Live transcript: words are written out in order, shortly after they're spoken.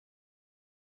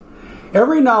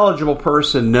Every knowledgeable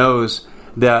person knows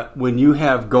that when you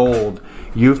have gold,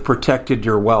 you've protected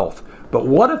your wealth. But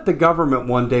what if the government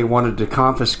one day wanted to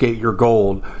confiscate your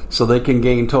gold so they can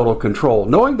gain total control,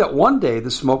 knowing that one day the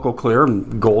smoke will clear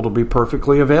and gold will be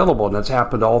perfectly available, and that's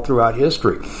happened all throughout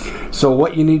history. So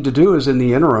what you need to do is, in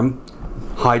the interim,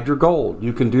 hide your gold.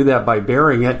 You can do that by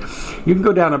burying it. You can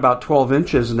go down about 12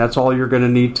 inches, and that's all you're going to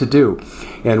need to do.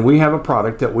 And we have a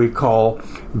product that we call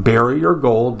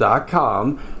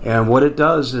buryyourgold.com, and what it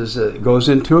does is it goes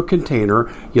into a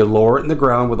container. You lower it in the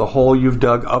ground with a hole you've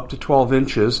dug up to 12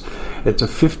 inches. It's a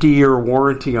 50-year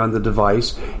warranty on the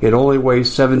device. It only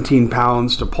weighs 17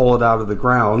 pounds to pull it out of the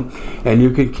ground, and you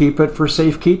can keep it for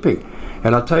safekeeping.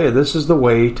 And I'll tell you, this is the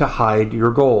way to hide your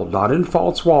gold. Not in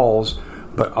false walls,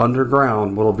 but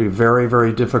underground, will be very,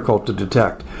 very difficult to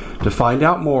detect. To find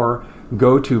out more,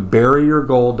 go to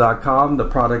buryyourgold.com. The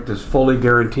product is fully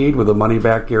guaranteed with a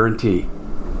money-back guarantee.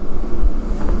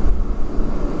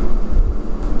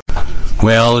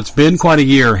 Well, it's been quite a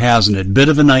year, hasn't it? Bit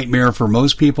of a nightmare for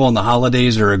most people, and the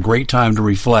holidays are a great time to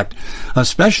reflect,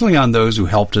 especially on those who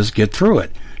helped us get through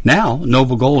it. Now,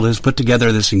 Noble Gold has put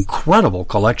together this incredible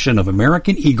collection of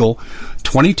American Eagle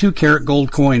 22-karat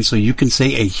gold coins, so you can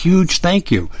say a huge thank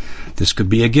you. This could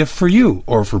be a gift for you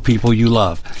or for people you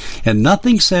love. And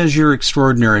nothing says you're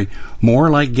extraordinary more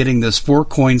like getting this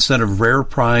 4-coin set of rare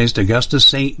prized Augusta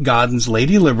St. Gaudens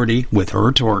Lady Liberty with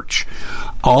her torch.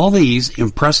 All these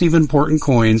impressive, important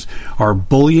coins are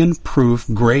bullion-proof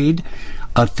grade,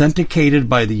 authenticated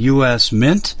by the U.S.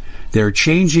 Mint. They're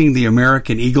changing the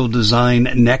American Eagle design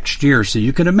next year, so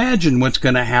you can imagine what's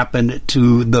going to happen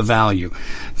to the value.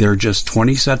 There are just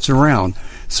 20 sets around,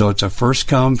 so it's a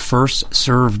first-come,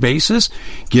 first-served basis.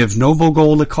 Give Noble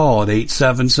Gold a call at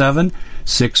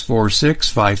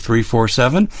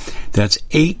 877-646-5347. That's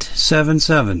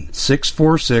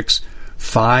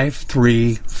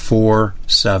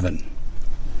 877-646-5347.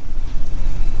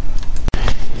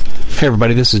 Hey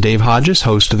everybody, this is Dave Hodges,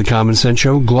 host of The Common Sense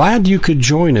Show. Glad you could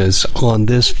join us on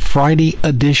this Friday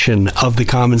edition of The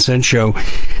Common Sense Show,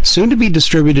 soon to be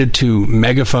distributed to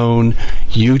Megaphone,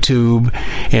 YouTube,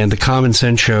 and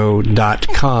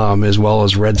thecommonsenseshow.com, as well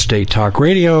as Red State Talk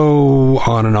Radio,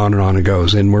 on and on and on it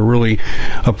goes. And we're really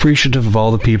appreciative of all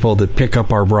the people that pick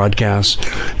up our broadcasts.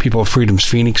 People of Freedom's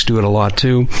Phoenix do it a lot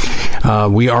too.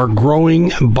 We are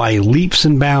growing by leaps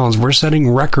and bounds. We're setting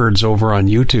records over on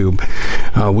YouTube.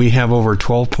 We have over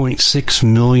 12.6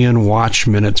 million watch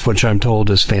minutes, which I'm told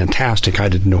is fantastic. I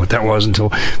didn't know what that was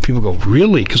until people go,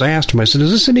 really? Because I asked them, I said, is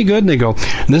this any good? And they go,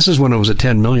 and this is when it was at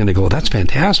 10 million. They go, that's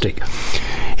fantastic.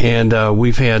 And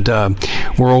we've had,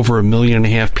 we're over 1.5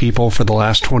 million people for the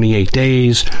last 28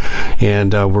 days,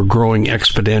 and we're growing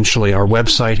exponentially. Our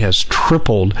website has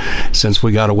tripled since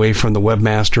we got away from the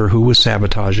webmaster who was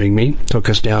sabotaging me, took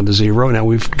us down to zero. Now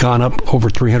we've gone up over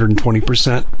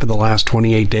 320% for the last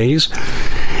 28 days.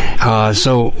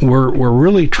 So we're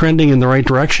really trending in the right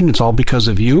direction. It's all because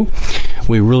of you.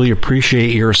 We really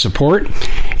appreciate your support.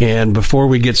 And before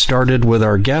we get started with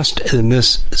our guest in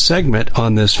this segment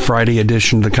on this Friday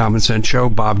edition of the Common Sense Show,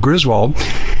 Bob Griswold,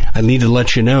 I need to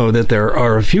let you know that there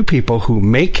are a few people who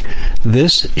make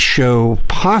this show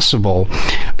possible.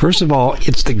 First of all,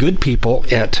 it's the good people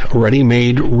at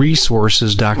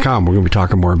ReadyMadeResources.com. We're going to be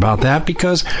talking more about that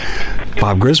because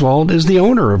Bob Griswold is the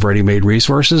owner of Ready Made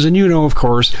Resources. And you know, of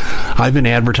course, I've been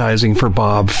advertising for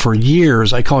Bob for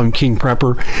years. I call him King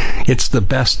Prepper. It's the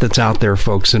best that's out there,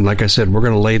 folks. And like I said, we're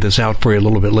going to lay this out for you a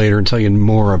little bit later and tell you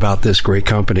more about this great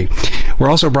company. We're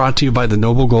also brought to you by the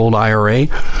Noble Gold IRA.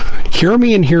 Hear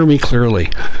me and hear me clearly.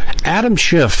 Adam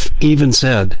Schiff even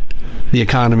said the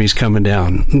economy's coming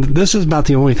down. This is about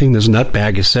the only thing this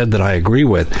nutbag has said that I agree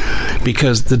with,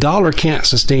 because the dollar can't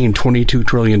sustain $22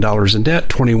 trillion in debt,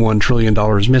 $21 trillion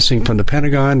missing from the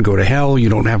Pentagon. Go to hell. You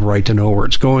don't have a right to know where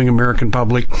it's going, American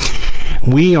public.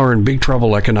 We are in big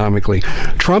trouble economically.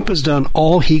 Trump has done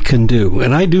all he can do,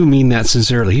 and I do mean that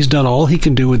sincerely. He's done all he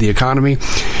can do with the economy.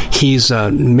 He's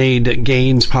made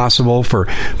gains possible for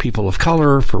people of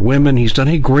color, for women. He's done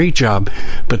a great job,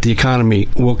 but the economy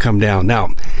will come down. Now,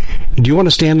 do you want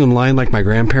to stand in line like my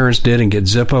grandparents did and get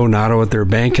Zippo, Notto at their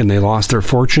bank and they lost their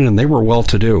fortune and they were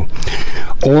well-to-do?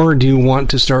 Or do you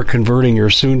want to start converting your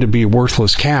soon-to-be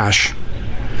worthless cash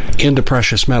into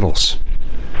precious metals?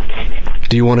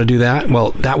 Do you want to do that?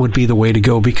 Well, that would be the way to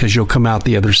go, because you'll come out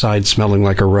the other side smelling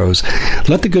like a rose.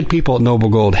 Let the good people at Noble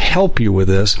Gold help you with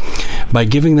this by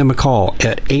giving them a call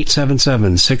at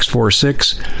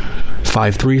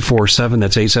 877-646-5347.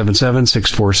 That's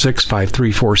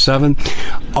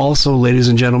 877-646-5347. Also, ladies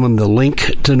and gentlemen, the link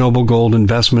to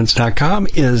NobleGoldInvestments.com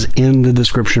is in the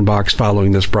description box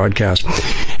following this broadcast.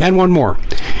 And one more.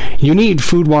 You need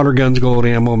food, water, guns, gold,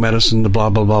 ammo, medicine, blah,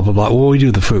 blah, blah, blah, blah. Well, we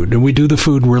do the food. And we do the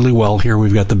food really well here.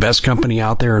 We've got the best company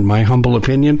out there, in my humble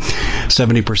opinion.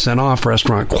 70% off,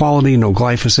 restaurant quality, no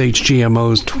glyphosate,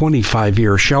 GMOs,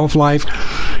 25-year shelf life.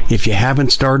 If you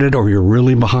haven't started or you're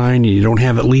really behind, you don't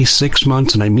have at least 6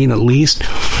 months, and I mean at least,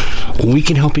 we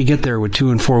can help you get there with 2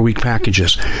 and 4 week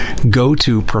packages. Go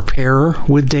to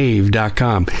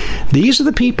preparewithdave.com. These are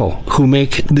the people who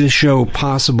make this show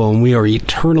possible, and we are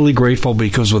eternally grateful,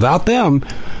 because without them,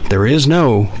 there is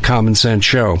no Common Sense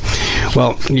Show.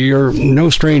 Well, you're no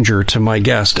stranger to my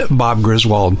guest, Bob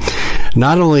Griswold.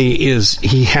 Not only is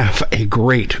he have a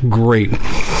great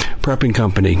prepping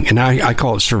company, and I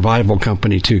call it survival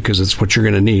company too, because it's what you're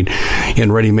going to need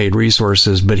in ready-made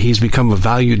resources, but he's become a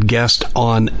valued guest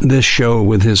on this show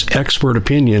with his expert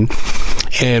opinion,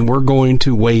 and we're going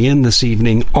to weigh in this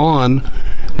evening on,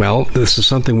 well, this is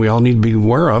something we all need to be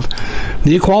aware of,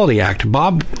 the Equality Act.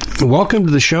 Bob, welcome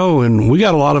to the show, and we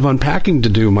got a lot of unpacking to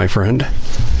do, my friend.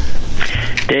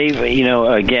 Dave,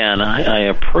 again, I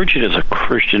approach it as a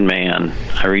Christian man.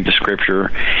 I read the scripture,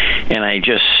 and I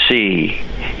just see,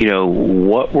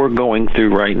 what we're going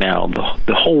through right now.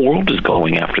 The whole world is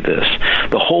going after this.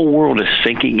 The whole world is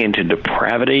sinking into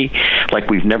depravity like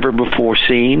we've never before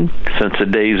seen since the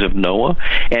days of Noah.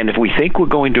 And if we think we're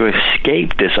going to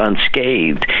escape this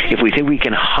unscathed, if we think we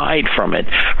can hide from it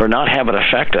or not have it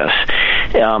affect us,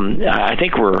 I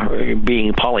think we're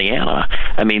being Pollyanna.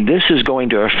 I mean, this is going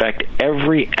to affect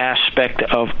every aspect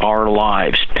of our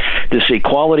lives. This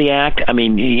Equality Act,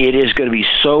 it is going to be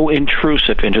so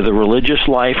intrusive into the religious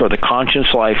life or the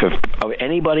conscience life of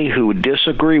anybody who would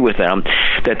disagree with them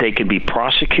that they could be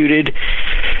prosecuted,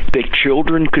 that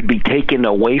children could be taken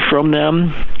away from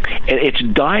them. It's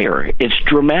dire. It's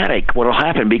dramatic what will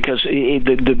happen, because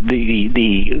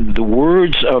the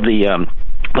words of the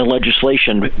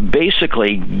legislation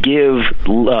basically give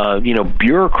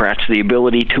bureaucrats the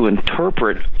ability to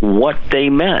interpret what they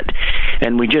meant.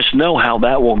 And we just know how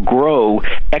that will grow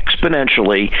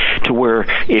exponentially to where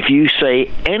if you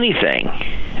say anything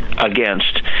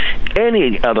against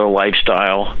any other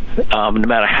lifestyle, no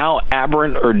matter how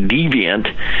aberrant or deviant,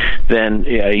 then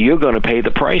you're going to pay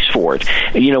the price for it.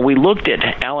 We looked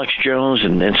at Alex Jones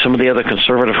and some of the other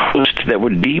conservative hosts that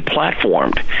were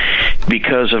deplatformed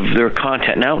because of their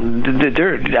content. Now,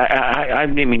 I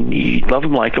mean, you love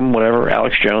him, like him, whatever.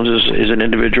 Alex Jones is an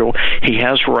individual. He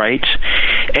has rights.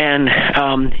 And,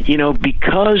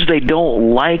 because they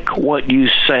don't like what you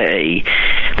say,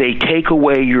 they take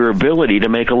away your ability to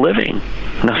make a living.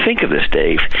 Now, think of this,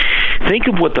 Dave. Think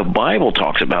of what the Bible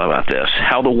talks about this,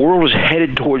 how the world is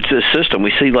headed towards this system.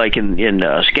 We see, like in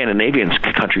Scandinavian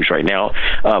countries right now,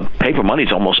 paper money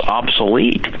is almost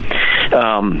obsolete.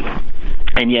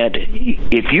 And yet,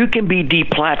 if you can be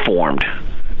deplatformed,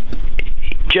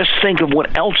 just think of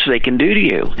what else they can do to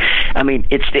you. I mean,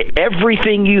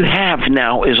 everything you have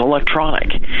now is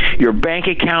electronic. Your bank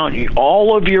account,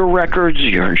 all of your records,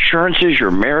 your insurances,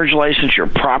 your marriage license, your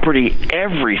property,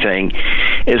 everything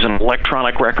is an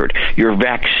electronic record. Your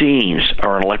vaccines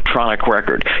are an electronic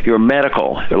record. Your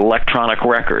medical, an electronic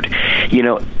record.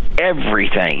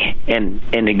 Everything. And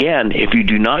again, if you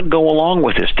do not go along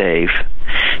with this, Dave,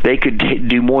 they could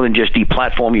do more than just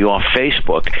deplatform you off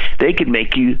Facebook. They could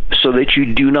make you so that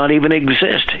you do not even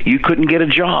exist. You couldn't get a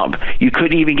job. You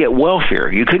couldn't even get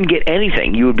welfare. You couldn't get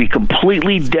anything. You would be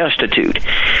completely destitute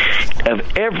of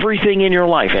everything in your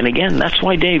life. And again, that's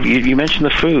why, Dave, you mentioned the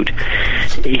food.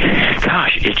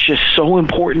 Gosh, it's just so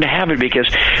important to have it,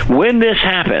 because when this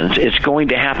happens, it's going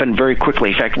to happen very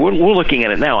quickly. In fact, we're looking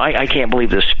at it now. I can't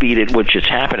believe the speed at which it's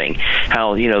happening.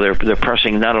 How they're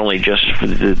pressing not only just for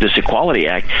this Equality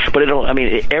Act, but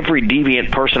every deviant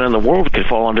person in the world could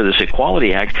fall under this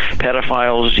Equality Act,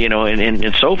 pedophiles,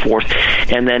 and so forth.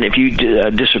 And then if you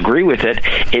disagree with it,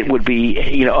 it would be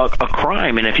a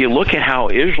crime. And if you look at how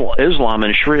Islam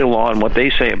and Sharia law and what they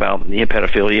say about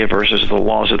pedophilia versus the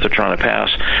laws that they're trying to pass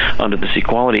under this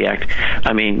Equality Act,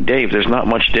 Dave, there's not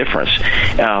much difference.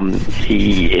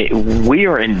 We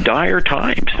are in dire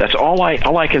times. That's all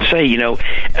I can say.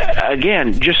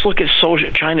 Again, just look at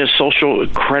China's social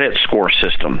credit score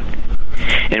system,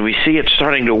 and we see it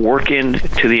starting to work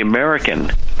into the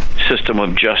American system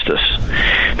of justice.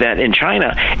 That in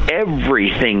China,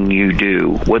 everything you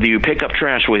do, whether you pick up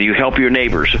trash, whether you help your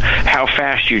neighbors, how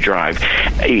fast you drive,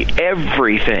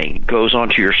 everything goes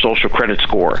onto your social credit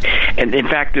score. And in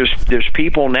fact, there's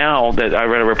people now that I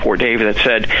read a report, Dave, that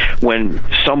said when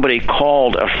somebody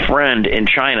called a friend in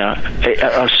China,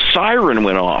 a siren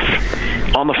went off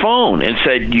on the phone and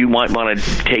said you might want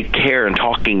to take care in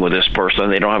talking with this person.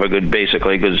 They don't have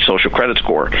basically a good social credit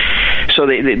score. So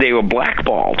they were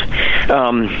blackballed.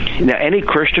 Now, any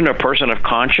Christian or person of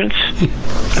conscience,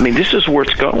 I mean, this is where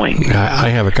it's going. I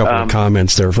have a couple of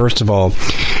comments there. First of all,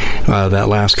 that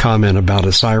last comment about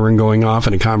a siren going off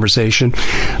in a conversation,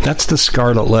 that's the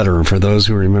scarlet letter. And for those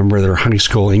who remember their high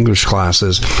school English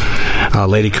classes, a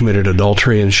lady committed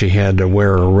adultery and she had to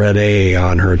wear a red A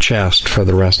on her chest for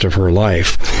the rest of her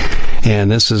life.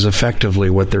 And this is effectively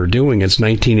what they're doing. It's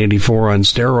 1984 on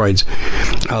steroids.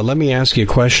 Let me ask you a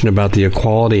question about the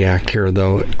Equality Act here,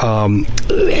 though.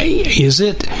 Is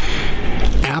it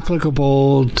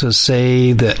applicable to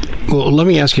say that... Well, let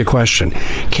me ask you a question.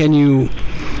 Can you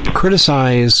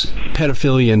criticize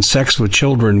pedophilia and sex with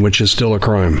children, which is still a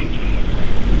crime?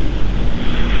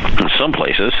 In some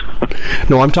places.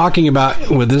 No, I'm talking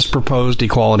about with this proposed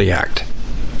Equality Act.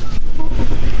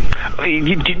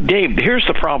 Dave, here's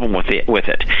the problem with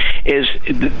it, is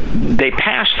they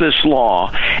pass this law,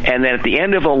 and then at the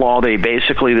end of the law, there's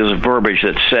verbiage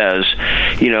that says,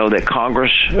 that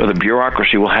Congress or the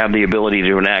bureaucracy will have the ability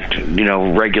to enact,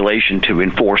 regulation to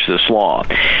enforce this law.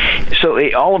 So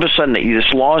all of a sudden,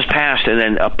 this law is passed, and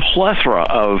then a plethora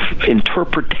of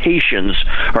interpretations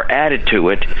are added to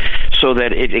it, so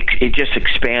that it just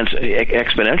expands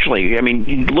exponentially. I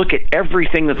mean, look at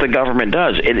everything that the government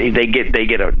does. They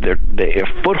get a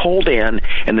foothold in,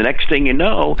 and the next thing you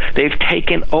know, they've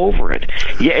taken over it.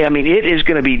 Yeah, I mean, it is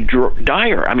going to be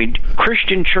dire. I mean,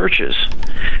 Christian churches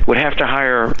would have to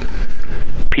hire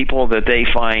people that they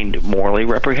find morally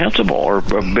reprehensible or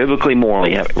biblically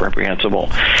morally reprehensible.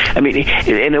 I mean, and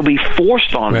it'll be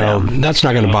forced on them. Well, that's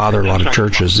not going to bother a lot of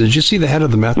churches. Did you see the head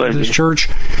of the Methodist Church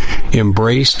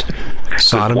embraced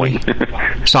sodomy?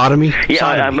 Sodomy? Yeah,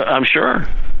 sodomy. I'm sure.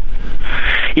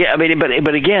 Yeah, I mean,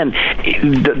 but again,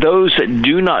 those that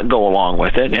do not go along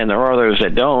with it, and there are those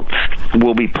that don't,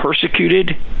 will be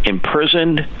persecuted,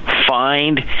 imprisoned,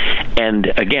 fined, and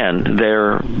again,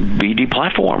 they'll be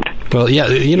deplatformed. Well, yeah,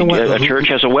 you know what? A church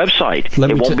has a website.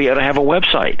 It won't be able to have a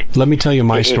website. Let me tell you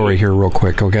my story here real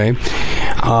quick, okay?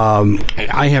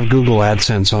 I have Google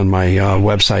AdSense on my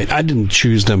website. I didn't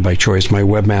choose them by choice. My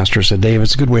webmaster said, Dave,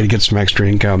 it's a good way to get some extra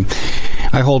income.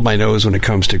 I hold my nose when it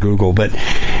comes to Google, but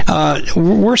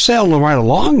we're sailing right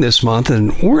along this month,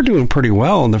 and we're doing pretty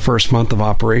well in the first month of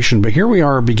operation. But here we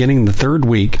are beginning the third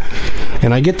week,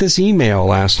 and I get this email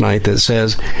last night that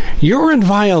says, you're in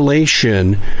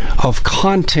violation of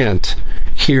content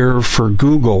here for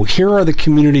Google. Here are the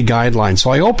community guidelines.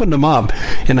 So I opened them up,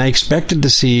 and I expected to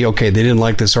see, okay, they didn't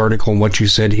like this article and what you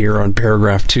said here on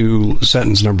paragraph 2,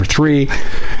 sentence number 3.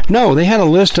 No, they had a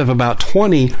list of about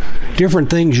 20 different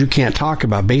things you can't talk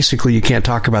about. Basically, you can't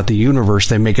talk about the universe.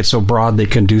 They make it so broad they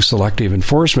can do selective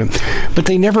enforcement. But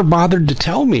they never bothered to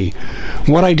tell me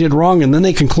what I did wrong. And then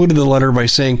they concluded the letter by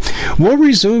saying, we'll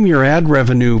resume your ad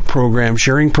revenue program,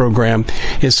 sharing program,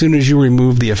 as soon as you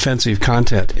remove the offensive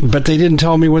content. But they didn't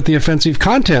tell me what the offensive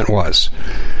content was.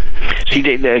 See,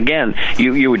 again,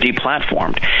 you were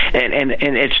deplatformed,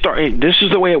 and this is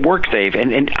the way it works, Dave.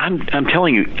 And I'm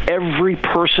telling you, every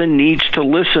person needs to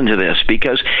listen to this,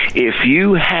 because if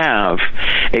you have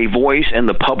a voice in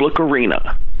the public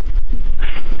arena,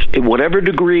 whatever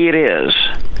degree it is,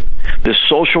 the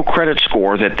social credit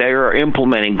score that they are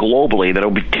implementing globally,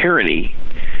 that'll be tyranny,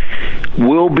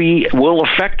 will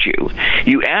affect you.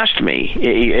 You asked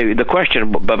me the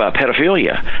question about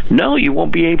pedophilia. No, you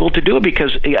won't be able to do it,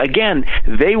 because again,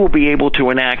 they will be able to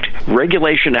enact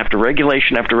regulation after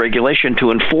regulation after regulation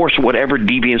to enforce whatever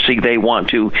deviancy they want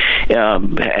to have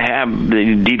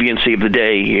the deviancy of the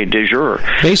day du jour.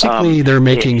 Basically, they're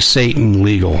making Satan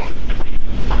legal.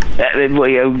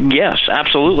 Yes,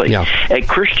 absolutely. Yeah.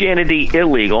 Christianity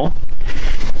illegal,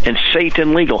 and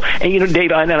Satan legal. And,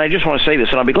 Dave, and I just want to say this,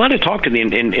 and I'll be glad to talk to the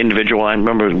individual. I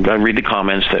remember I read the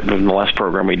comments that in the last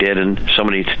program we did, and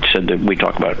somebody said that we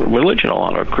talk about religion a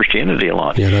lot, or Christianity a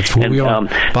lot. Yeah, that's who we are.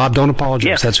 Bob, don't apologize.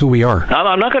 Yeah, that's who we are.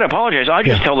 I'm not going to apologize. I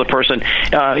just tell the person,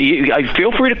 I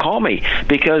feel free to call me,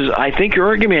 because I think your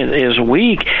argument is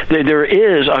weak. There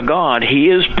is a God. He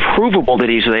is provable that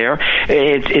he's there.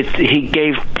 He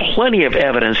gave plenty of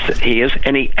evidence that he is,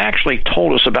 and he actually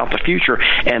told us about the future,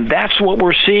 and that's what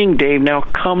we're seeing, Dave, now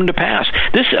come to pass.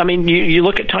 You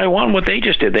look at Taiwan, what they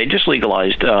just did. They just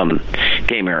legalized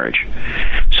gay marriage.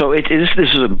 So this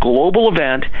is a global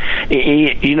event.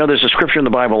 There's a scripture in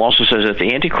the Bible also says that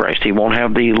the Antichrist, he won't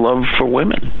have the love for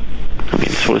women. I mean,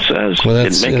 that's what it says. Well,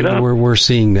 Didn't make it up. We're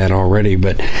seeing that already.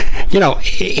 But,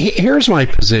 here's my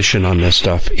position on this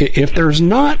stuff. If there's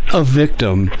not a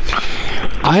victim,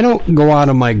 I don't go out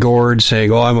of my gourd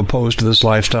saying, I'm opposed to this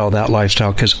lifestyle, that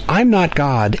lifestyle, because I'm not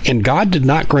God, and God did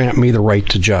not grant me the right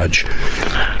to judge.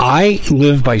 I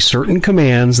live by certain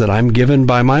commands that I'm given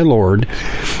by my Lord,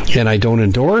 and I don't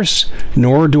endorse,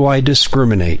 nor do I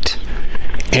discriminate.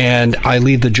 And I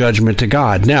leave the judgment to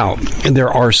God. Now, there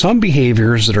are some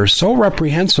behaviors that are so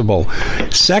reprehensible.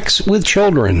 Sex with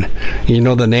children. The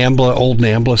old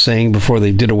NAMBLA saying before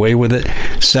they did away with it,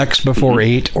 sex before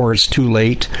 8 or it's too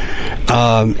late.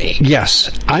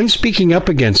 Yes, I'm speaking up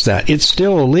against that. It's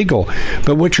still illegal.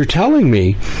 But what you're telling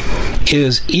me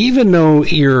is even though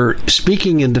you're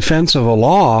speaking in defense of a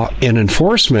law and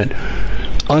enforcement,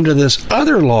 under this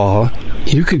other law,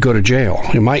 you could go to jail.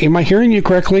 Am I hearing you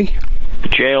correctly?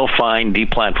 Jail, fine,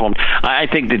 deplatformed. I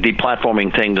think the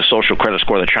deplatforming thing, the social credit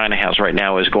score that China has right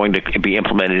now, is going to be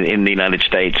implemented in the United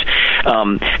States.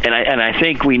 And I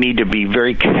think we need to be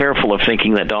very careful of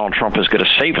thinking that Donald Trump is going to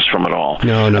save us from it all.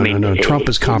 No. Trump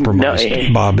is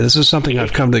compromised, Bob. This is something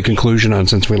I've come to the conclusion on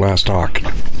since we last talked.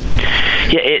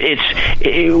 Yeah,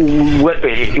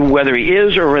 whether he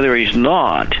is or whether he's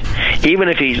not, even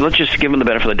if he's, let's just give him the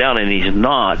benefit of the doubt, and he's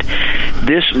not,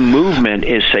 this movement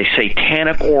is a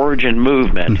satanic origin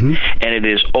movement, and it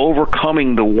is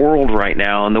overcoming the world right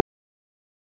now. And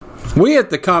we at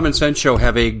the Common Sense Show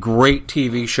have a great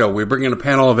TV show. We bring in a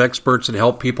panel of experts and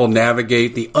help people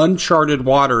navigate the uncharted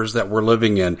waters that we're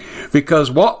living in.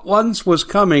 Because what once was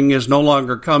coming is no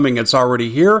longer coming. It's already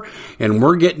here, and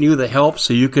we're getting you the help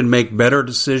so you can make better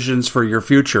decisions for your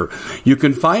future. You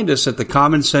can find us at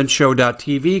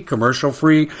thecommonsenseshow.tv,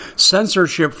 commercial-free,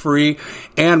 censorship-free,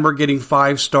 and we're getting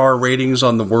 5-star ratings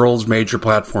on the world's major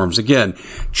platforms. Again,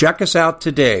 check us out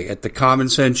today at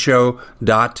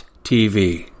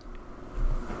thecommonsenseshow.tv.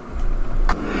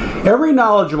 Every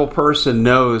knowledgeable person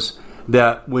knows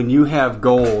that when you have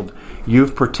gold,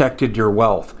 you've protected your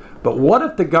wealth. But what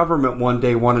if the government one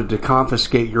day wanted to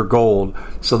confiscate your gold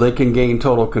so they can gain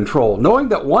total control, knowing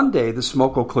that one day the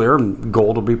smoke will clear and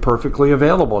gold will be perfectly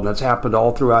available, and that's happened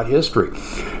all throughout history.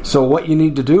 So what you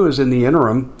need to do is, in the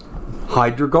interim,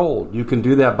 hide your gold. You can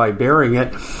do that by burying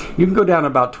it. You can go down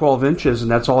about 12 inches, and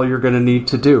that's all you're going to need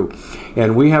to do.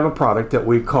 And we have a product that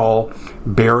we call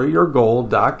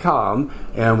buryyourgold.com,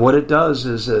 and what it does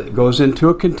is it goes into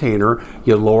a container.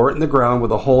 You lower it in the ground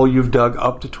with a hole you've dug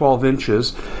up to 12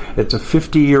 inches. It's a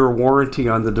 50-year warranty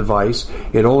on the device.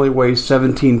 It only weighs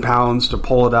 17 pounds to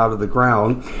pull it out of the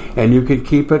ground, and you can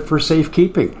keep it for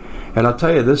safekeeping. And I'll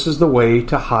tell you, this is the way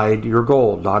to hide your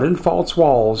gold, not in false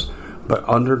walls, but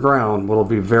underground, will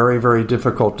be very, very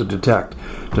difficult to detect.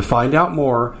 To find out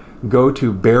more, go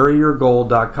to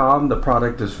buryyourgold.com. The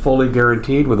product is fully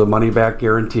guaranteed with a money-back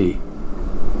guarantee.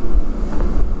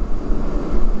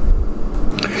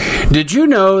 Did you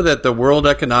know that the World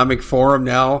Economic Forum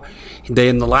now,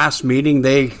 in the last meeting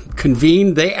they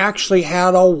convened, they actually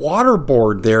had a water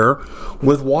board there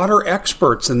with water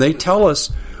experts, and they tell us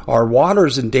our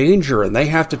water's in danger and they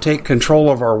have to take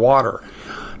control of our water.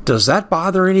 Does that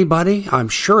bother anybody? I'm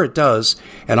sure it does.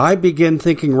 And I begin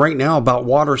thinking right now about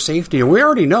water safety. And we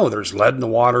already know there's lead in the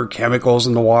water, chemicals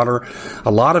in the water.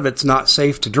 A lot of it's not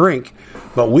safe to drink.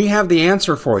 But we have the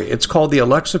answer for you. It's called the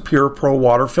Alexa Pure Pro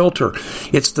Water Filter.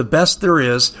 It's the best there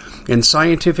is, and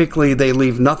scientifically they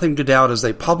leave nothing to doubt as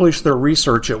they publish their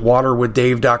research at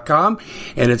waterwithdave.com,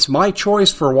 and it's my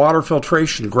choice for water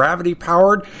filtration.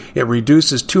 Gravity-powered, it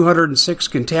reduces 206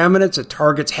 contaminants, it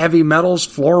targets heavy metals,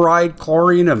 fluoride,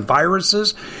 chlorine, and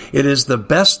viruses. It is the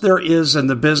best there is in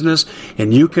the business,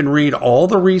 and you can read all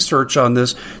the research on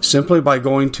this simply by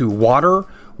going to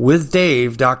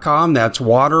waterwithdave.com. That's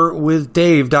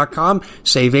waterwithdave.com.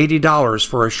 Save $80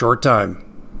 for a short time.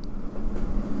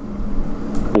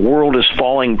 The world is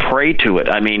falling prey to it.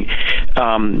 I mean,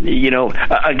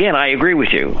 again, I agree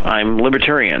with you. I'm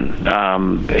libertarian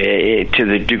to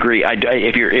the degree.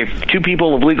 If two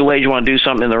people of legal age want to do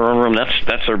something in their own room,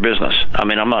 that's their business. I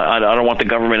mean, I don't want the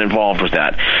government involved with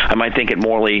that. I might think it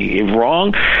morally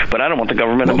wrong, but I don't want the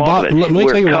government involved with it. Let me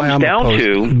tell you why I'm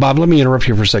opposed. Bob, let me interrupt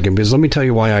you for a second, because let me tell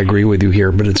you why I agree with you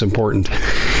here, but it's important.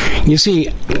 You see,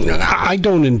 I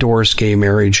don't endorse gay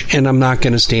marriage, and I'm not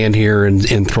going to stand here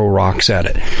and throw rocks at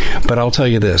it. But I'll tell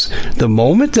you this, the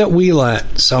moment that we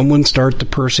let someone start to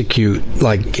persecute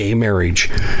like gay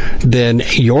marriage, then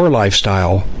your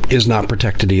lifestyle is not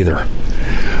protected either.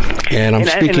 And I'm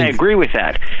speaking. And I agree with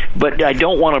that, but I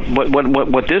don't want to.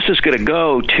 What this is going to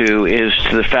go to is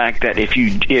to the fact that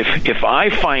if I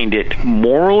find it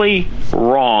morally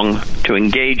wrong to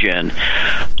engage in,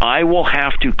 I will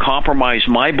have to compromise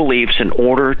my beliefs in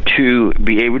order to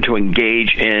be able to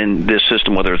engage in this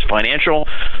system, whether it's financial,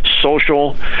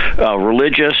 social,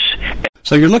 religious.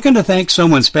 So you're looking to thank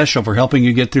someone special for helping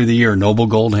you get through the year. Noble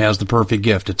Gold has the perfect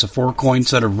gift. It's a 4-coin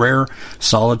set of rare,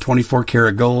 solid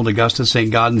 24-karat gold Augustus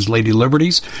St. Gaudens Lady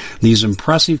Liberties. These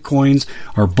impressive coins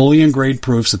are bullion-grade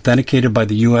proofs authenticated by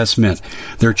the U.S. Mint.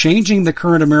 They're changing the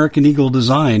current American Eagle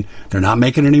design. They're not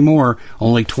making any more.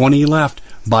 Only 20 left.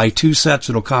 Buy 2 sets.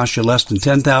 It'll cost you less than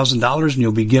 $10,000, and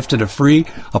you'll be gifted a free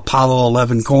Apollo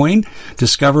 11 coin.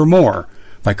 Discover more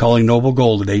by calling Noble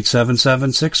Gold at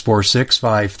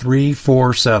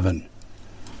 877-646-5347.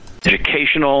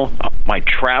 Educational, my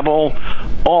travel,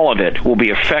 all of it will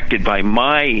be affected by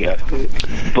my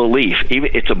belief.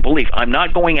 It's a belief. I'm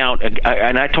not going out,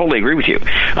 and I totally agree with you.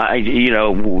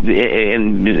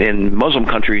 In Muslim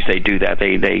countries, they do that.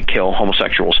 They kill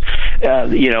homosexuals.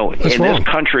 That's in wrong. This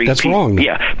country, that's wrong.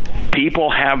 Yeah, people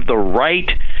have the right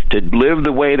to live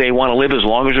the way they want to live as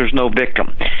long as there's no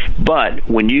victim. But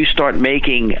when you start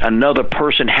making another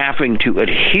person having to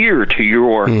adhere to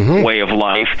your way of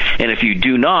life, and if you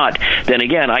do not, then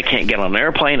again, I can't get on an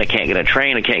airplane, I can't get a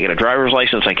train, I can't get a driver's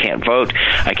license, I can't vote,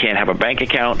 I can't have a bank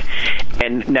account.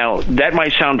 And now that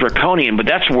might sound draconian, but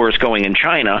that's where it's going in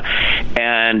China,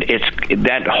 and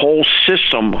that whole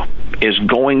system is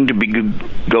going to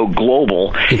go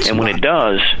global. And when it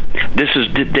does, this is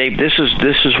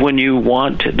when you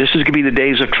want. This is going to be the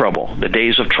days of trouble, the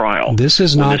days of trial. This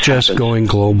is not just going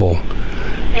global.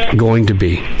 Going to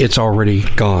be. It's already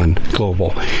gone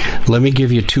global. Let me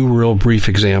give you 2 real brief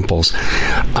examples.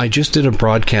 I just did a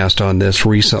broadcast on this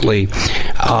recently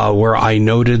where I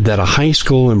noted that a high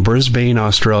school in Brisbane,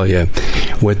 Australia,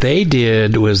 what they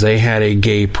did was they had a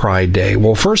gay pride day.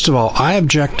 Well, first of all, I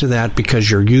object to that because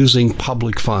you're using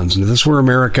public funds. And if this were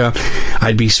America,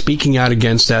 I'd be speaking out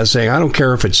against that, saying, I don't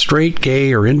care if it's straight,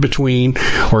 gay, or in between,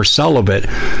 or celibate.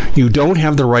 You don't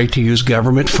have the right to use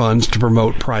government funds to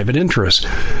promote private interests.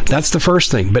 That's the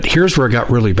first thing. But here's where it got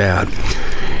really bad.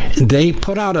 They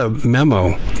put out a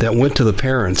memo that went to the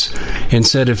parents and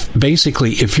said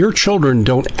if your children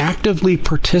don't actively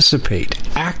participate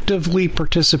are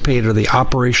the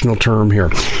operational term here,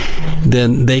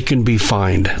 then they can be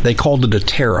fined. They called it a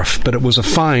tariff, but it was a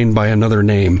fine by another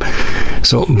name.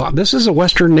 So, Bob, this is a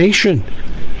Western nation.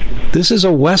 This is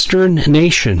a Western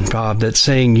nation, Bob, that's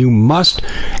saying you must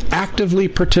actively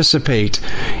participate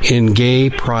in gay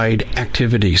pride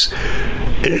activities.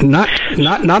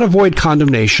 Not avoid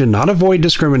condemnation, not avoid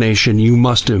discrimination. You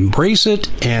must embrace it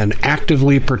and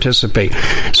actively participate.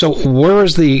 So where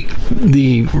is the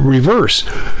reverse?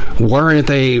 Why aren't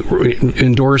they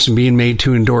endorse and being made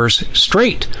to endorse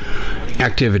straight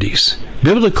activities,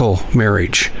 biblical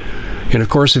marriage? And of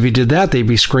course, if he did that, they'd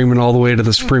be screaming all the way to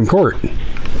the Supreme Court.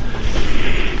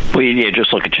 Well, yeah,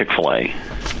 just look at Chick-fil-A.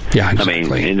 Yeah,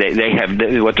 exactly. I mean, they have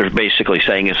what they're basically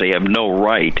saying is they have no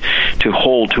right to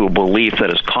hold to a belief that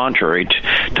is contrary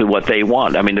to what they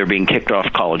want. I mean, they're being kicked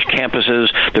off college campuses.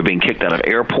 They're being kicked out of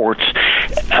airports.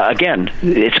 Again,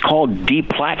 it's called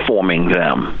deplatforming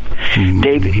them.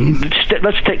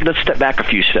 Let's step back a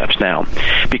few steps now,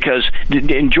 because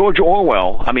in George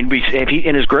Orwell, I mean, if he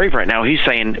in his grave right now, he's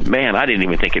saying, "Man, I didn't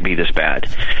even think it'd be this bad."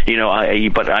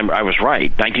 But I was right.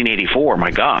 1984.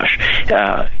 My gosh,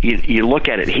 you look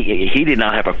at it. He did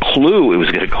not have a clue it was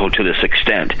going to go to this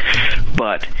extent.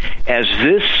 But as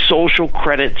this social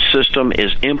credit system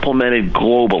is implemented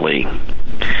globally,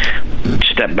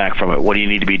 step back from it. What do you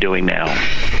need to be doing now?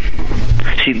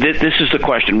 See, this is the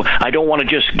question. I don't want to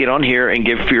just get on here and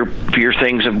give fear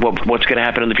things of what's going to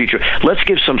happen in the future. Let's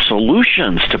give some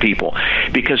solutions to people,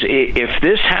 because if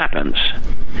this happens,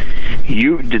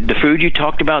 the food you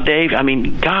talked about, Dave, I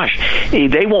mean, gosh,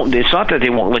 they won't. It's not that they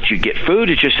won't let you get food.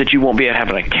 It's just that you won't be able to have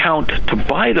an account to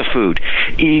buy the food.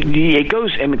 It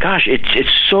goes. I mean, gosh, it's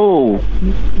so.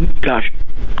 Gosh,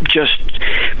 just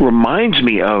reminds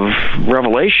me of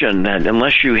Revelation that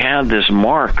unless you have this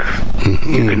mark,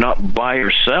 you cannot buy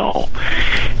or sell.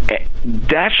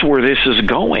 That's where this is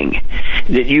going.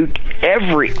 That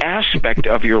every aspect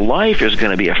of your life is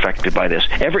going to be affected by this.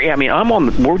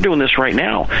 We're doing this right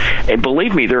now, and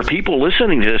believe me, there are people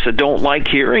listening to this that don't like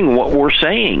hearing what we're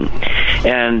saying.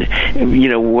 And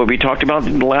what we talked about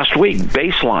last week,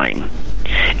 baseline.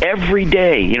 every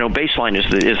day, baseline is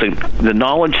the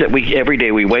knowledge that every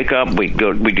day we wake up, we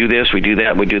do this, we do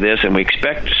that, we do this, and we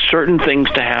expect certain things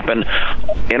to happen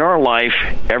in our life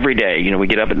every day. We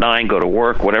get up at 9, go to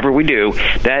work, whatever we do.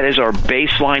 That is our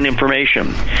baseline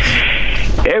information.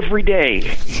 Every day,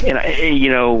 and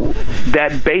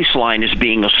that baseline is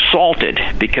being assaulted,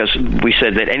 because we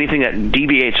said that anything that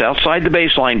deviates outside the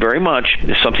baseline very much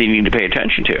is something you need to pay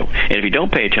attention to. And if you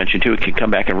don't pay attention to it, it can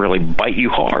come back and really bite you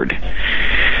hard.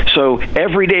 So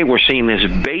every day we're seeing this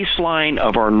baseline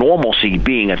of our normalcy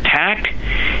being attacked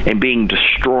and being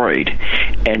destroyed.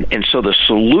 And so the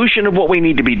solution of what we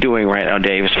need to be doing right now,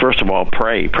 Dave, is first of all,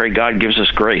 pray. Pray God gives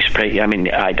us grace.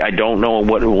 I don't know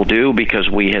what it will do, because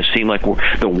we have seemed like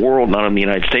the world, not in the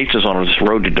United States, is on this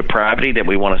road to depravity that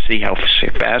we want to see how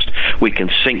fast we can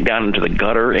sink down into the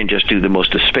gutter and just do the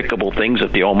most despicable things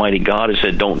that the Almighty God has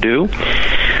said don't do.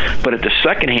 But at the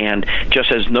second hand,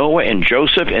 just as Noah and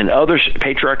Joseph and other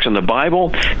patriarchs in the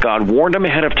Bible, God warned them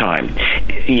ahead of time.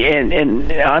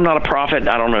 And I'm not a prophet.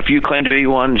 I don't know if you claim to be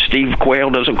one. Steve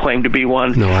Quayle doesn't claim to be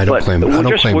one. No, I don't claim that.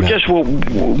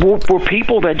 We're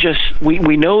people that just,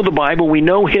 we know the Bible, we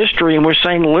know history, and we're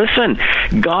saying, listen,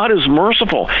 God is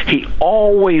merciful. He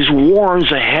always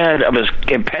warns ahead of his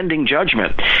impending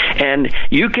judgment. And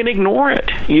you can ignore it.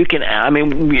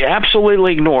 We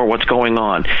absolutely ignore what's going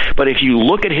on. But if you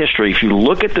look at history, if you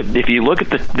look at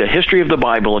the history of the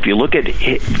Bible, if you look at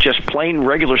just plain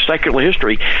regular secular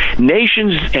history,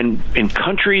 nations and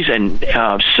countries and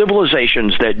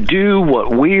civilizations that do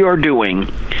what we are doing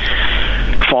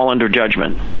fall under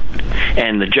judgment.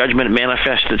 And the judgment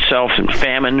manifests itself in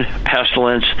famine,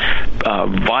 pestilence,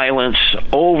 violence,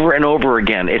 over and over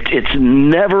again. It's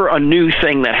never a new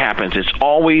thing that happens. It's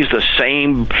always the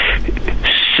same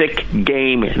sick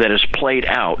game that is played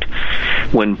out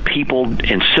when people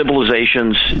and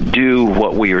civilizations do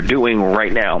what we are doing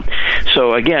right now.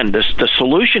 So again, the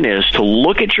solution is to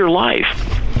look at your life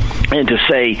and to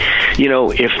say,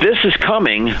 if this is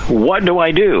coming, what do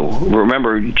I do?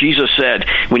 Remember, Jesus said,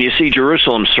 when you see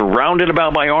Jerusalem surrounded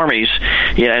about by armies,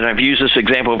 and I've used this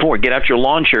example before, get out your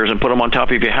lawn chairs and put them on top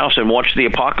of your house and watch the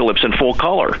apocalypse in full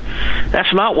color.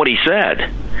 That's not what he said.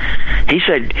 He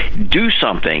said, do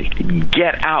something,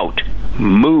 get out,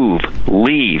 move,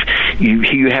 leave.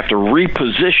 You have to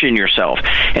reposition yourself.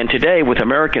 And today, with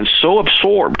Americans so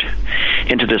absorbed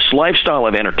into this lifestyle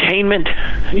of entertainment,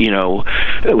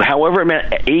 however,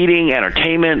 eating,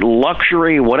 entertainment,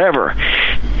 luxury, whatever,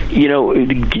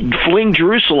 fleeing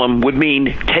Jerusalem would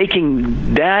mean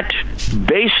taking that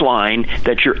baseline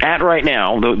that you're at right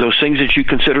now, those things that you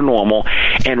consider normal,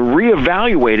 and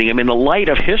reevaluating them in the light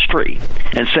of history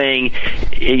and saying,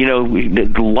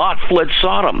 Lot fled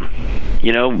Sodom.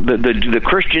 The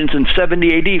Christians in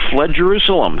 70 AD fled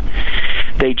Jerusalem.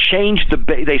 They changed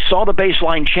they saw the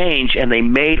baseline change, and they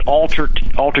made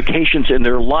altercations in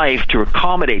their life to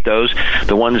accommodate those.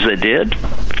 The ones that did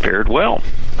fared well.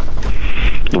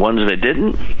 The ones that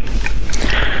didn't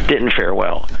fare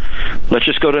well. Let's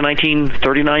just go to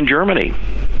 1939 Germany.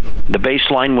 The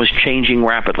baseline was changing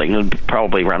rapidly,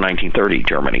 probably around 1930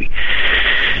 Germany.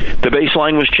 The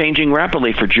baseline was changing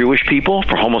rapidly for Jewish people,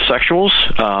 for homosexuals,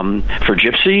 for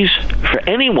gypsies, for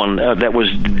anyone that was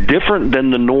different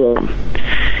than the norm.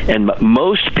 And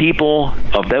most people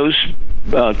of those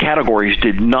categories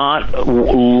did not,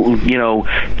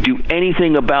 do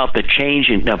anything about the change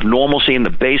of normalcy in the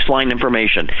baseline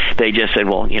information. They just said,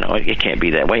 well, it can't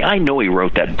be that way. I know he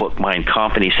wrote that book, Mein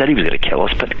Kampf, and he said he was going to kill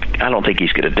us, but I don't think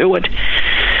he's going to do it.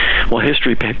 Well,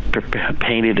 history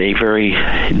painted a very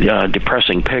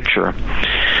depressing picture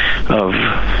of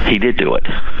he did do it.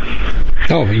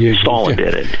 Oh, Stalin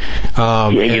did it.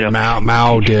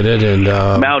 Mao did it, and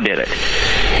Mao did it.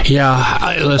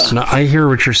 Yeah, listen, I hear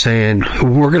what you're saying.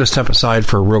 We're going to step aside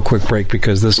for a real quick break,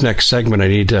 because this next segment I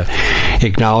need to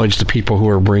acknowledge the people who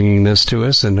are bringing this to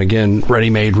us. And again,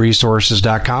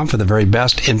 ReadyMadeResources.com for the very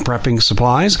best in prepping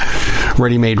supplies.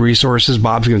 Ready Made Resources.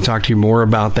 Bob's going to talk to you more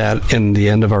about that in the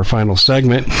end of our final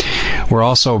segment. We're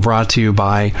also brought to you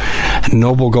by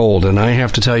Noble Gold. And I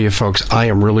have to tell you, folks, I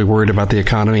am really worried about the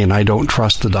economy, and I don't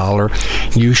trust the dollar.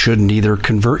 You shouldn't either.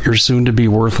 Convert your soon-to-be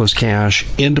worthless cash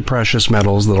into precious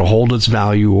metals that'll hold its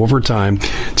value over time.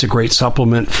 It's a great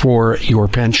supplement for your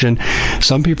pension.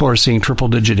 Some people are seeing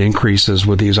triple-digit increases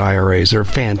with these IRAs. They're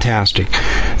fantastic.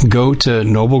 Go to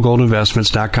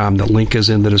noblegoldinvestments.com. The link is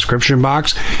in the description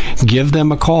box. Give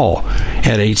them a call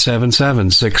at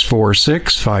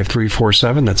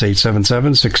 877-646-5347. That's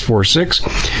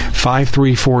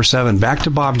 877-646-5347. Back to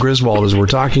Bob Griswold as we're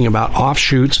talking about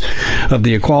offshoots of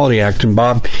the Equality Act. And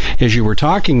Bob, as you were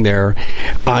talking there,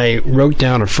 I wrote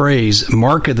down a phrase,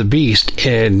 mark of the beast,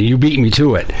 and you beat me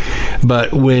to it.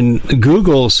 But when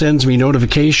Google sends me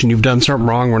notification, you've done something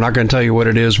wrong, we're not going to tell you what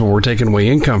it is, but we're taking away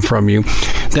income from you,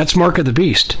 that's mark of the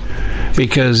beast,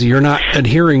 because you're not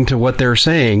adhering to what they're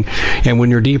saying. And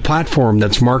when you're deplatformed,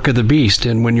 that's mark of the beast.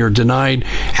 And when you're denied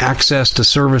access to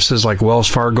services like Wells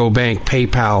Fargo Bank,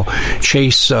 PayPal,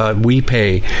 Chase,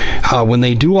 WePay, when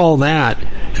they do all that,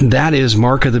 that is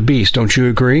mark of the beast. Don't you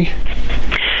agree?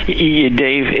 Yeah,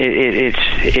 Dave,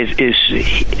 it's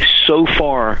so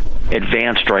far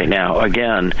advanced right now.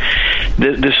 Again,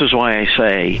 this is why I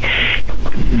say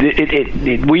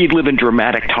we live in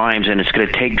dramatic times, and it's going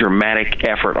to take dramatic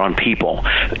effort on people.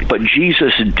 But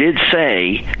Jesus did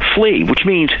say, flee, which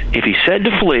means if he said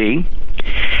to flee,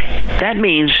 that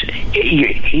means,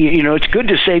 it's good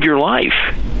to save your life.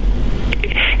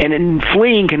 And then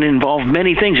fleeing can involve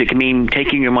many things. It can mean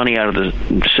taking your money out of the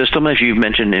system, as you've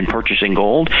mentioned, in purchasing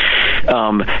gold,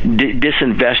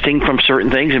 disinvesting from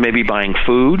certain things and maybe buying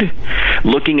food,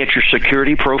 looking at your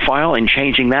security profile and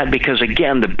changing that, because,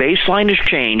 again, the baseline has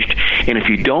changed, and if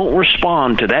you don't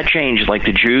respond to that change, like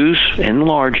the Jews in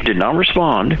large did not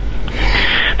respond,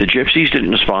 the Gypsies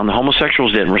didn't respond, the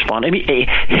homosexuals didn't respond. I mean,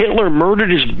 Hitler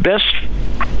murdered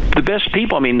the best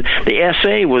people. I mean, the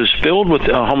SA was filled with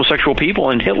homosexual people,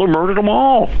 and Hitler murdered them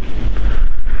all.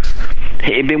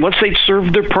 Once they'd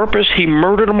served their purpose, he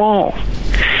murdered them all.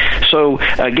 So,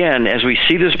 again, as we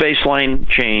see this baseline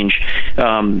change,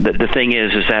 the thing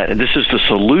is that this is the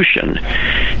solution.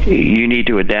 You need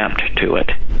to adapt to it.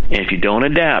 And if you don't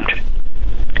adapt,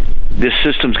 this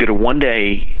system's going to one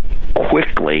day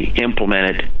quickly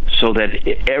implement it so that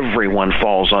everyone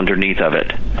falls underneath of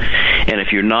it. And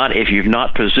if you've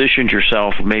not positioned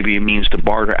yourself, maybe it means to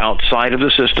barter outside of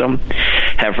the system,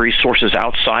 have resources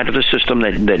outside of the system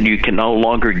that you can no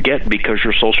longer get because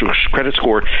your social credit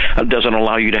score doesn't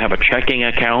allow you to have a checking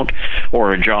account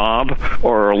or a job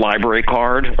or a library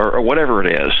card or whatever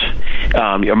it is,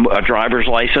 a driver's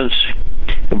license,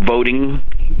 voting,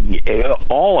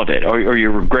 all of it, or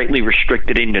you're greatly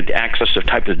restricted in the access of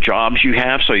type of jobs you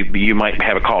have. So you might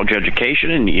have a college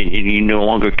education and you no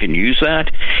longer can use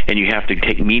that, and you have to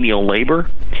take menial labor.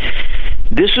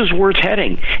 This is where it's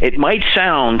heading. It might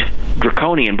sound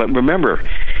draconian, but remember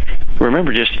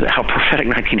just how prophetic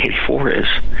 1984 is.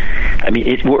 I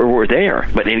mean, we're there.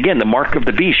 But again, the mark of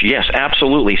the beast, yes,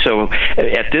 absolutely. So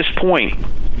at this point,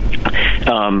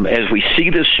 as we see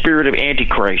this spirit of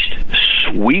Antichrist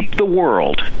sweep the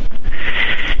world,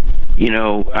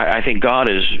 I think God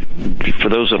is, for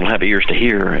those that will have ears to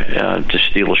hear, to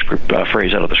steal a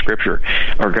phrase out of the Scripture,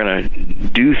 are going to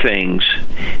do things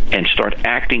and start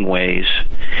acting ways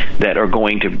that are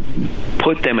going to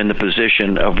put them in the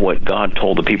position of what God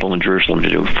told the people in Jerusalem to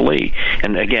do, flee.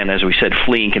 And again, as we said,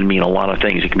 fleeing can mean a lot of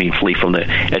things. It can mean flee from the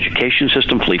education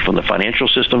system, flee from the financial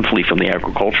system, flee from the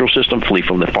agricultural system, flee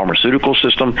from the pharmaceutical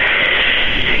system.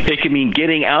 It can mean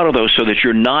getting out of those so that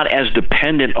you're not as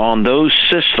dependent on those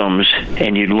systems,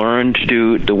 and you learn to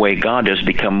do the way God does,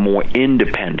 become more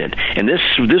independent. And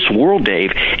this world,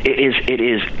 Dave, it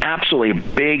is absolutely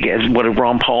big, as what did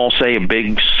Ron Paul say, a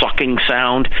big sucking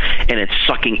sound, and it's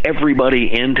sucking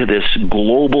everybody into this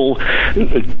global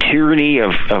tyranny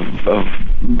of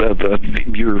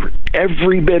your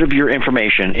every bit of your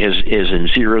information is in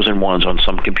zeros and ones on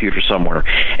some computer somewhere,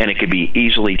 and it could be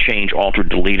easily changed, altered,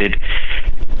 deleted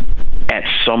at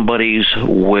somebody's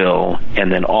will,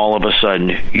 and then all of a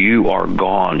sudden you are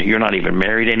gone. You're not even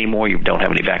married anymore. You don't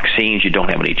have any vaccines. You don't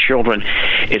have any children.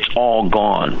 It's all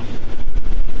gone.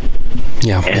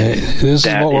 Yeah, this is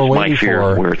what we're waiting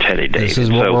for. Where it's headed, David. This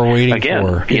is what we're waiting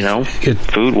for. Again,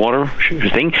 food, water,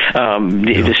 thing.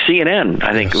 The CNN,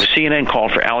 I think CNN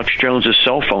called for Alex Jones's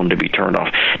cell phone to be turned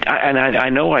off. I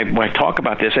know I talk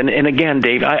about this, and again,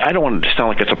 Dave, I don't want it to sound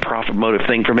like it's a profit motive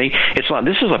thing for me. It's not.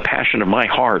 This is a passion of my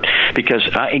heart, because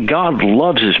God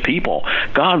loves His people.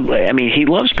 He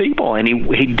loves people, and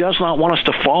He does not want us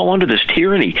to fall under this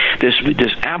tyranny, this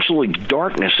absolute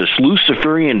darkness, this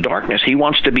Luciferian darkness. He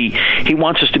wants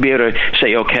us to be able to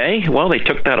say, okay, well, they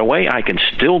took that away. I can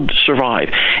still survive.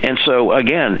 And so,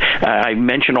 again, I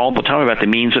mention all the time about the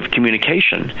means of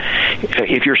communication.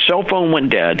 If your cell phone went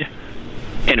dead,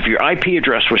 and if your IP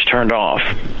address was turned off,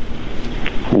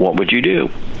 what would you do?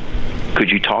 Could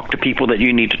you talk to people that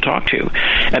you need to talk to?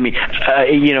 I mean,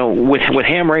 with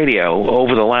ham radio,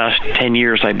 over the last 10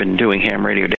 years I've been doing ham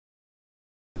radio.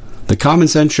 The Common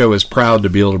Sense Show is proud to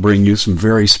be able to bring you some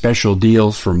very special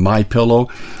deals from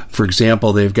MyPillow. For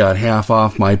example, they've got half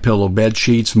off MyPillow bed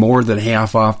sheets, more than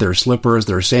half off their slippers,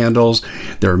 their sandals,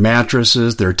 their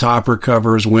mattresses, their topper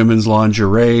covers, women's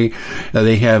lingerie.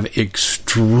 They have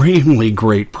extremely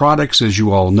great products, as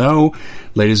you all know.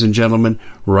 Ladies and gentlemen,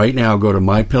 right now go to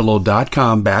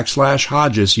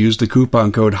mypillow.com/Hodges. Use the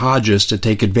coupon code Hodges to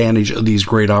take advantage of these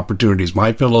great opportunities.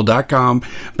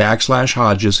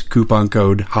 mypillow.com/Hodges, coupon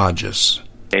code Hodges.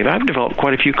 Dave, I've developed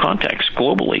quite a few contacts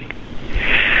globally.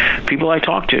 People I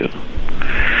talk to.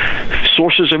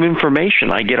 Sources of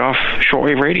information I get off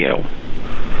shortwave radio.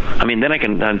 I mean, then I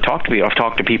can talk to people. I've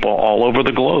talked to people all over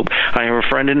the globe. I have a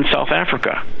friend in South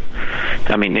Africa.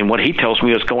 I mean, and what he tells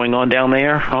me is going on down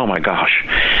there, oh my gosh,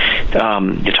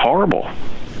 it's horrible.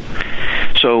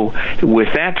 So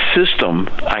with that system,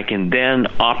 I can then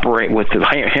operate with the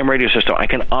ham radio system. I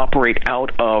can operate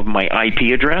out of my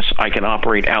IP address. I can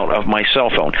operate out of my cell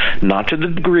phone, not to the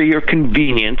degree or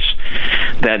convenience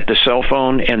that the cell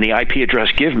phone and the IP address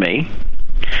give me.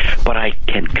 But I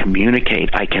can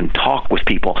communicate. I can talk with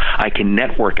people. I can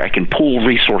network. I can pool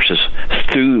resources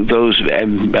through those,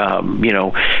 means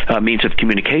of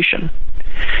communication.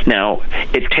 Now,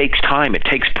 it takes time. It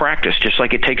takes practice, just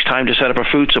like it takes time to set up a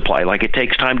food supply, like it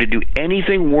takes time to do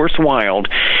anything worthwhile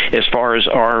as far as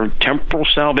our temporal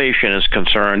salvation is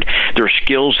concerned. There are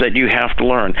skills that you have to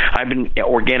learn. I've been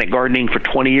organic gardening for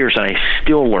 20 years, and I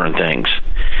still learn things.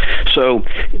 So,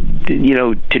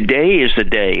 today is the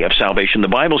day of salvation. The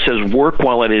Bible says, work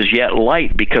while it is yet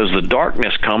light, because the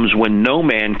darkness comes when no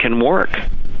man can work.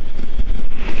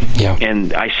 Yeah.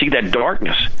 And I see that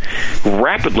darkness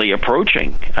rapidly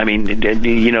approaching. I mean,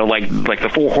 like the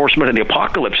four horsemen of the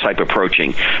apocalypse type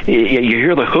approaching. You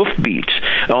hear the hoofbeats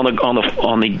on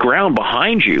the ground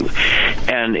behind you,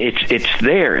 and it's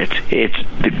there. It's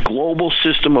the global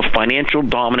system of financial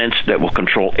dominance that will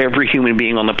control every human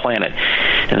being on the planet.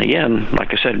 And again,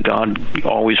 like I said, God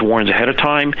always warns ahead of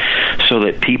time so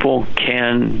that people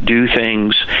can do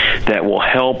things that will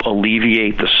help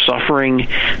alleviate the suffering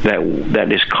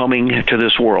that is coming to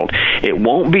this world. It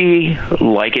won't be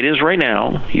like it is right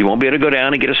now. You won't be able to go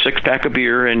down and get a 6-pack of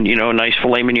beer and a nice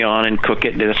filet mignon and cook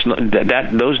it.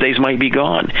 Those days might be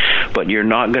gone, but you're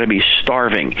not going to be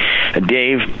starving.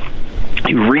 Dave,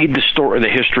 you read the story, the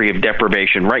history of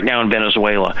deprivation right now in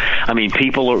Venezuela. I mean,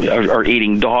 people are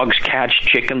eating dogs, cats,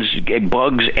 chickens,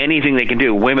 bugs, anything they can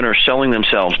do. Women are selling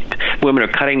themselves. Women are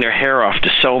cutting their hair off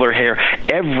to sell their hair.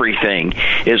 Everything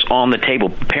is on the table.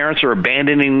 Parents are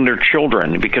abandoning their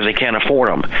children because they can't afford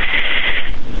them.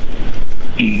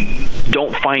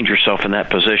 Don't find yourself in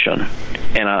that position.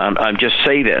 And I just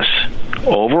say this,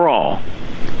 overall,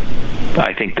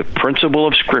 I think the principle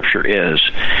of Scripture is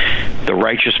the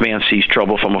righteous man sees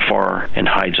trouble from afar and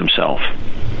hides himself.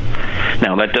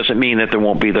 Now, that doesn't mean that there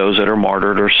won't be those that are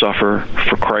martyred or suffer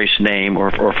for Christ's name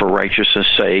or for righteousness'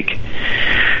 sake.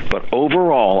 But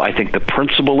overall, I think the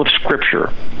principle of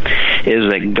Scripture is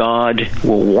that God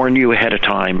will warn you ahead of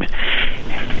time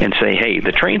and say, hey,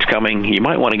 the train's coming. You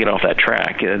might want to get off that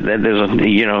track. There's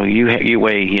you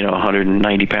weigh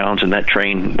 190 pounds, and that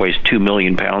train weighs 2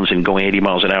 million pounds and going 80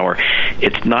 miles an hour.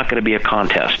 It's not going to be a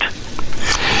contest.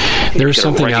 There's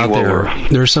something out there.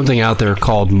 There's something out there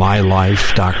called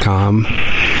mylife.com.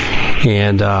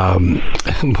 And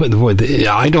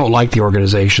I don't like the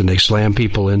organization. They slam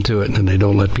people into it, and they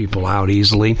don't let people out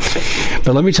easily.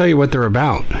 But let me tell you what they're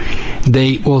about.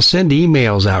 They will send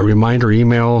emails out, reminder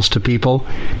emails to people.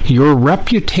 Your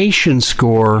reputation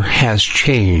score has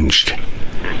changed.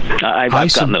 I've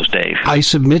gotten those, Dave. I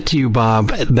submit to you, Bob,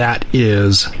 that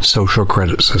is social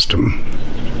credit system.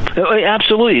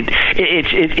 Absolutely.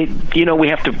 We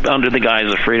have to, under the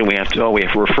guise of freedom,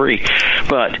 we're free.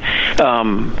 But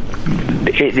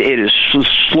it is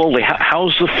slowly.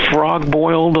 How's the frog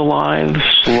boiled alive?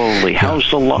 Slowly. How's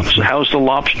the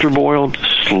lobster boiled?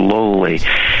 Slowly.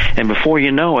 And before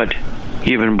you know it,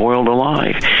 you've been boiled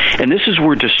alive. And this is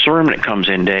where discernment comes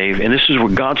in, Dave. And this is where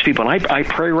God's people, and I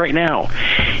pray right now,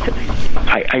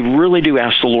 I really do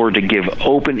ask the Lord to give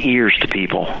open ears to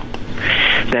people,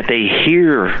 that they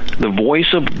hear the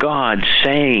voice of God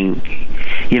saying,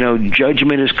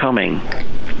 judgment is coming.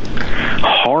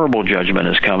 Horrible judgment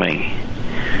is coming.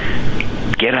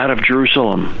 Get out of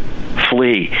Jerusalem.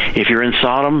 Flee. If you're in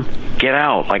Sodom, get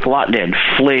out, like Lot did.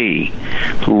 Flee.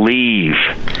 Leave.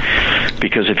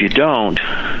 Because if you don't,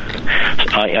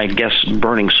 I guess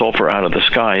burning sulfur out of the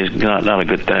sky is not a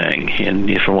good thing,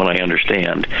 and from what I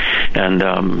understand. And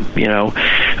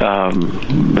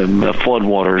flood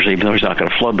waters, even though he's not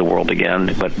going to flood the world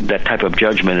again, but that type of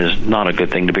judgment is not a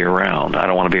good thing to be around. I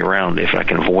don't want to be around if I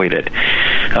can avoid it.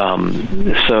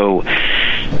 So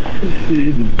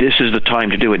this is the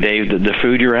time to do it, Dave. The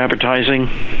food you're advertising,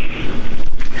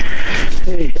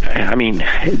 I mean,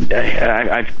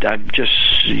 I've just,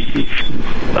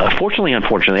 fortunately,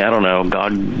 unfortunately, I don't know.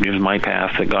 God is my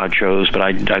path that God chose, but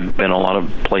I've been a lot of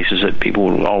places that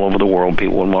people all over the world,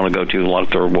 people would want to go to, a lot of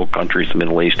third world countries, the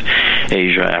Middle East,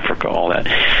 Asia, Africa, all that.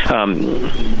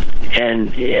 And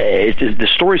the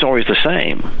story's always the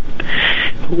same.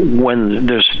 When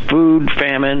there's food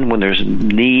famine, when there's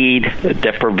need,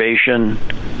 deprivation,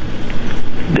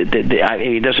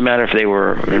 it doesn't matter if they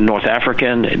were North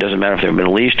African, it doesn't matter if they were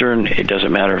Middle Eastern, it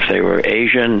doesn't matter if they were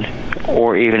Asian,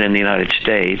 or even in the United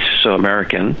States, so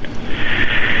American.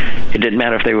 It didn't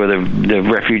matter if they were the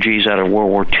refugees out of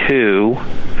World War II,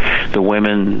 the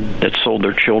women that sold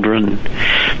their children.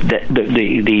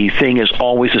 The thing is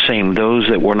always the same. Those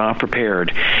that were not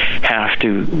prepared have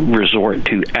to resort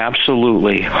to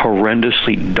absolutely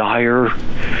horrendously dire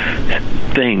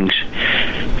things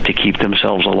to keep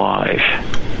themselves alive.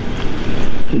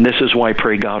 And this is why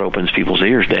Pray God opens people's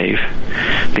ears, Dave,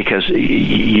 because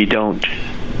you don't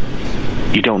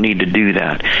need to do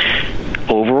that.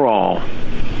 Overall,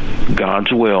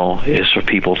 God's will is for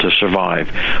people to survive.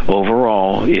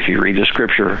 Overall, if you read the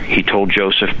scripture, he told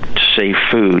Joseph to save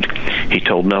food. He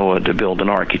told Noah to build an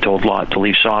ark. He told Lot to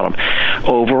leave Sodom.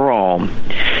 Overall,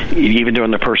 even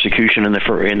during the persecution in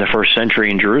the first century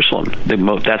in Jerusalem,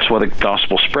 that's why the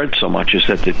gospel spread so much, is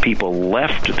that the people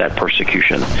left that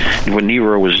persecution. When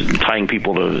Nero was tying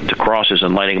people to crosses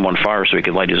and lighting them on fire so he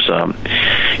could light his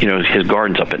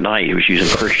gardens up at night, he was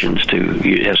using Christians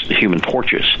as human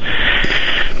torches.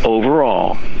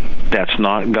 Overall, that's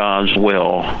not God's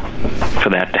will for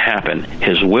that to happen.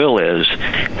 His will is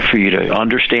for you to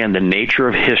understand the nature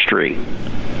of history,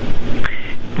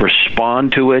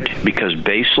 respond to it, because the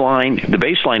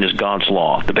baseline is God's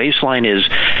law. The baseline is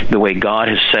the way God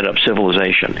has set up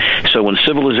civilization. So when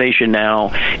civilization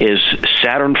now is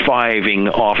Saturn V-ing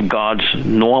off God's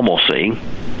normalcy,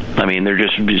 I mean, they're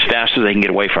just as fast as they can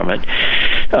get away from it.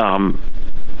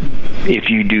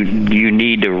 If you do, you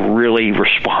need to really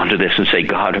respond to this and say,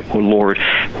 God, Lord,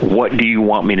 what do you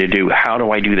want me to do? How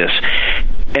do I do this?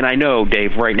 And I know,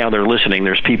 Dave, right now they're listening.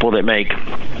 There's people that make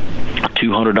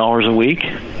 $200 a week.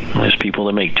 There's people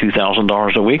that make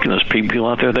 $2,000 a week, and there's people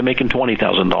out there that are making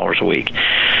 $20,000 a week.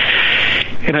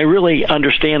 And I really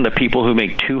understand the people who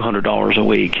make $200 a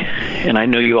week, and I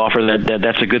know you offer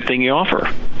that's a good thing you offer,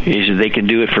 is they can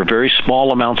do it for very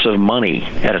small amounts of money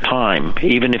at a time,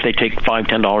 even if they take $5,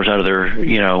 $10 out of their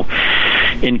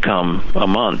income a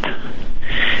month.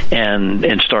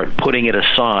 And start putting it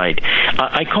aside.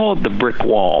 I call it the brick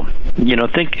wall.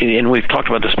 Think, and we've talked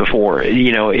about this before.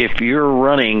 If you're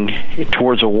running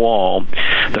towards a wall,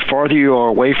 the farther you are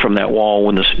away from that wall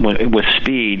with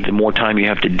speed, the more time you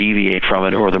have to deviate from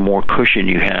it, or the more cushion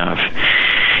you have.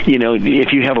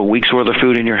 If you have a week's worth of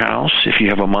food in your house, if you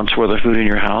have a month's worth of food in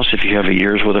your house, if you have a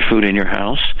year's worth of food in your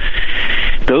house,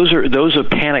 those are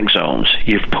panic zones.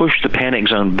 You've pushed the panic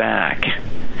zone back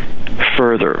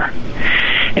further.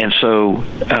 And so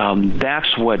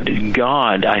that's what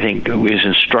God, I think, is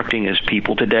instructing his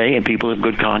people today, and people of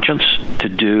good conscience to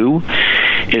do,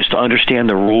 is to understand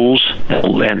the rules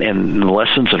and the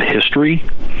lessons of history.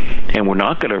 And we're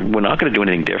not going to do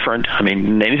anything different. I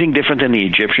mean, anything different than the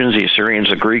Egyptians, the Assyrians,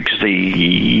 the Greeks,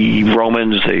 the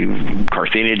Romans, the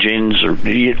Carthaginians, or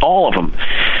all of them.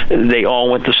 They all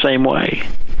went the same way.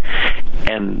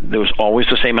 And there was always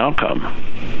the same outcome.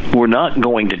 We're not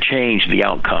going to change the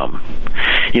outcome.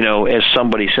 As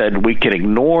somebody said, we can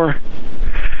ignore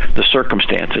the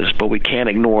circumstances, but we can't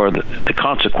ignore the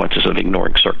consequences of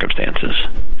ignoring circumstances.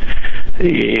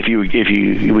 I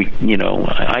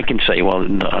can say, well,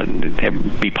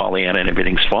 be Pollyanna and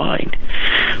everything's fine.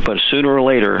 But sooner or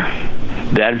later,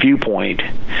 that viewpoint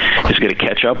is going to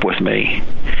catch up with me.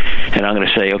 And I'm going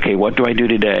to say, okay, what do I do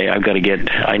today? I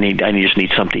just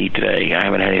need something to eat today. I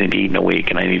haven't had anything to eat in a week,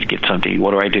 and I need to get something to eat.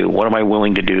 What do I do? What am I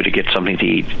willing to do to get something to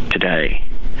eat today?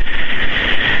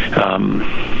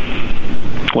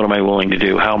 What am I willing to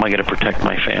do? How am I going to protect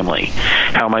my family?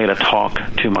 How am I going to talk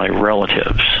to my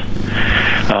relatives?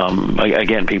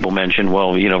 Again, people mention,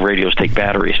 well, radios take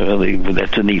batteries.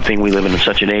 That's a neat thing. We live in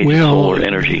such an age of solar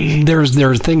energy. There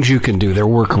are things you can do. There are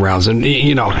workarounds. And,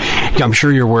 I'm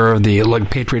sure you're aware of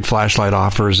Patriot Flashlight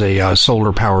offers a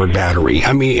solar-powered battery.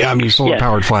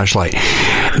 Solar-powered flashlight.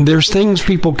 There's things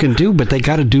people can do, but they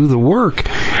got to do the work.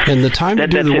 And the time to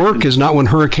do the work is not when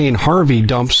Hurricane Harvey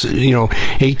dumps,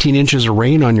 18 inches of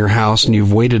rain on your house and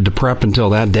you've waited to prep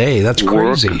until that day. That's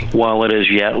crazy. Work while it is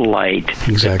yet light.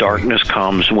 Exactly. The darkness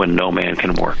comes when no man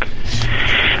can work.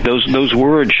 Those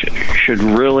words should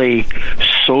really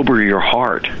sober your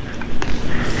heart.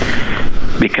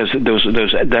 because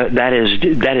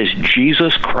that is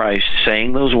Jesus Christ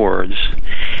saying those words,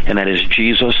 and that is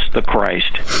Jesus the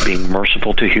Christ being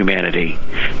merciful to humanity,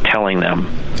 telling them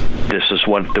this is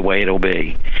the way it'll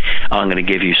be. I'm going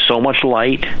to give you so much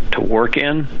light to work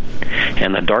in,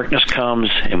 and the darkness comes,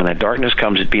 and when that darkness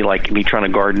comes, it'd be like me trying to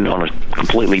garden on a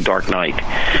completely dark night.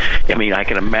 I mean, I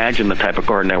can imagine the type of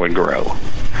garden I would grow.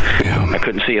 Yeah. I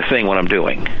couldn't see a thing what I'm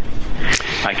doing.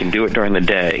 I can do it during the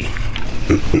day.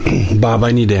 Bob,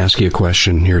 I need to ask you a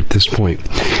question here at this point.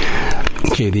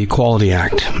 Okay, the Equality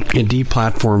Act. It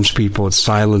deplatforms people. It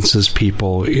silences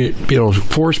people. It'll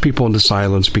force people into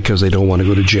silence because they don't want to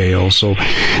go to jail. So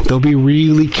they'll be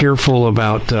really careful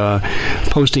about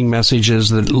posting messages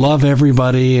that love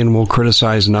everybody and will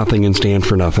criticize nothing and stand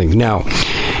for nothing. Now,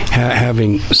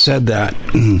 having said that,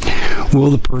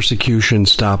 will the persecution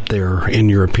stop there, in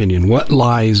your opinion? What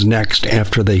lies next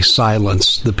after they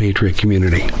silence the Patriot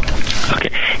community? Okay,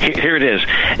 here it is.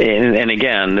 And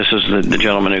again, this is the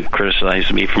gentleman who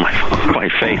criticized me for my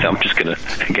faith. I'm just going to,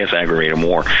 I guess, aggravate him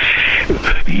more.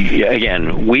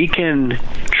 Again, we can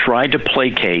try to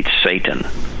placate Satan.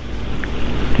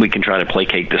 We can try to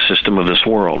placate the system of this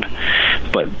world.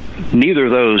 But neither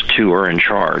of those two are in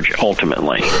charge,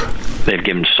 ultimately. They've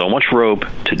given so much rope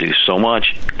to do so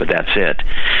much, but that's it.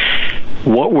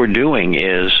 What we're doing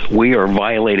is we are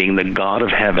violating the God of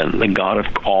heaven, the God of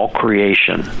all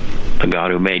creation, the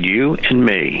God who made you and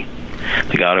me,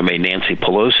 the God who made Nancy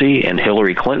Pelosi and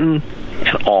Hillary Clinton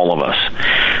and all of us.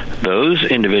 Those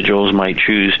individuals might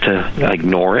choose to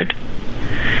ignore it,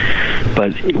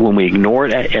 but when we ignore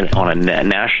it on a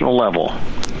national level,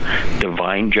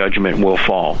 divine judgment will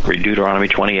fall. Read Deuteronomy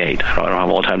 28. I don't have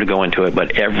all the time to go into it,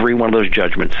 but every one of those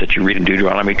judgments that you read in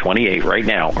Deuteronomy 28 right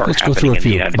now are happening in the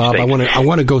United Bob, States. I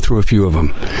want to go through a few of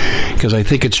them because I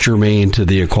think it's germane to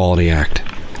the Equality Act.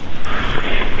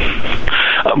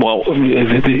 Well,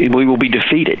 we will be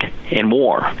defeated in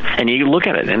war. And you look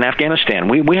at it, in Afghanistan,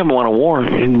 we haven't won a war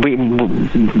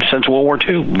since World War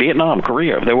II, Vietnam,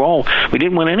 Korea. We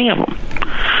didn't win any of them.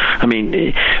 I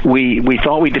mean, we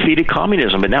thought we defeated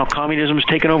communism, but now communism has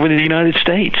taken over the United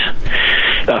States.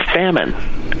 Famine,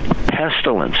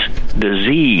 pestilence,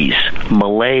 disease,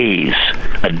 malaise,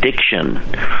 addiction,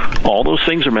 all those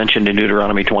things are mentioned in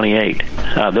Deuteronomy 28.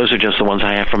 Those are just the ones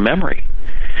I have from memory.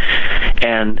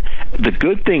 And the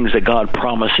good things that God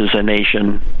promises a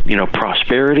nation,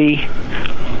 prosperity,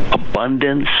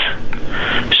 abundance,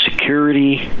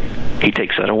 security, He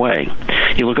takes that away.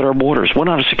 You look at our borders. We're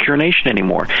not a secure nation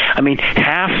anymore. I mean,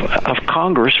 half of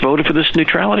Congress voted for this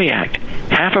Neutrality Act.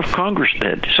 Half of Congress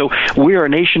did. So we are a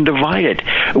nation divided.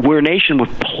 We're a nation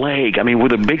with plague. I mean, we're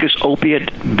the biggest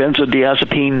opiate,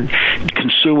 benzodiazepine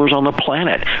consumers on the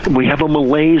planet. We have a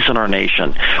malaise in our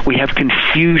nation. We have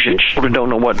confusion. Children don't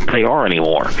know what they are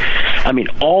anymore. I mean,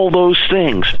 all those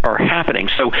things are happening.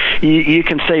 So you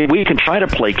can say we can try to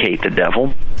placate the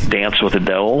devil, dance with the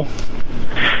devil,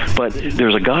 but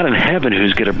there's a God in heaven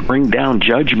who's going to bring down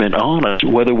judgment on us,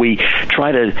 whether we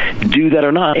try to do that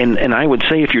or not. And I would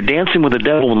say if you're dancing with the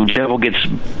devil and the devil gets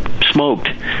smoked,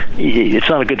 it's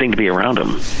not a good thing to be around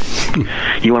him.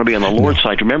 You want to be on the Lord's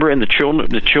side. Remember in the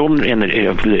children in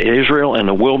Israel in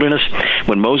the wilderness,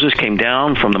 when Moses came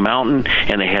down from the mountain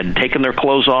and they had taken their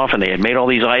clothes off and they had made all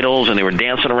these idols and they were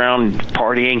dancing around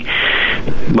partying,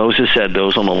 Moses said,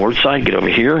 those on the Lord's side, get over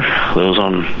here. Those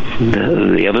on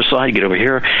the other side, get over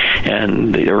here.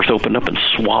 And the earth opened up and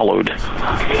swallowed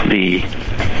the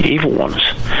evil ones.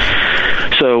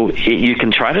 So you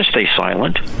can try to stay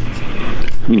silent.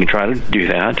 You can try to do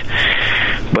that.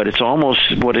 But it's almost,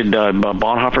 what did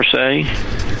Bonhoeffer say?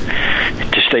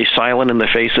 To stay silent in the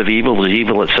face of evil is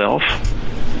evil itself.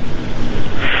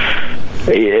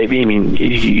 I mean, and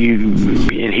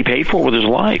he paid for it with his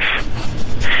life.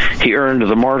 He earned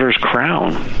the martyr's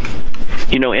crown.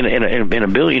 In a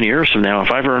billion years from now,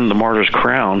 if I've earned the martyr's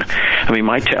crown, I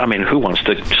mean, who wants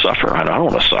to suffer? I don't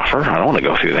want to suffer. I don't want to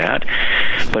go through that.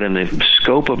 But in the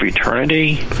scope of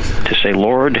eternity, to say,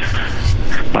 Lord,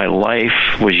 my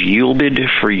life was yielded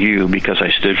for you because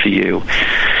I stood for you.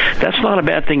 That's not a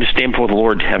bad thing to stand before the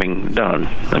Lord having done.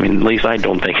 I mean, at least I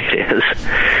don't think it is.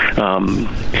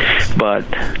 But,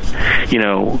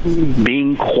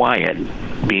 being quiet,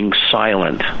 being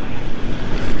silent,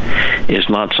 is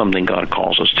not something God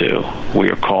calls us to. We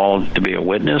are called to be a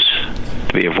witness,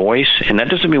 to be a voice, and that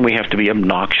doesn't mean we have to be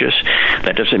obnoxious.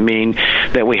 That doesn't mean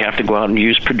that we have to go out and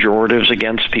use pejoratives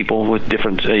against people with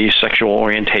different sexual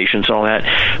orientations and all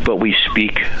that, but we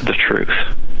speak the truth.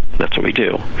 That's what we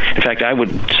do. In fact, I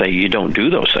would say you don't do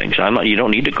those things. You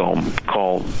don't need to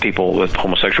call people with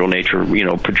homosexual nature,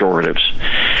 pejoratives.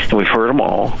 And we've heard them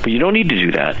all, but you don't need to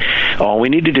do that. All we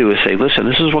need to do is say, listen,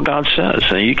 this is what God says.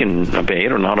 And you can obey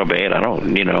it or not obey it. I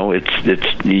don't,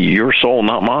 it's your soul,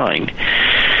 not mine.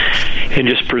 And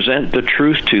just present the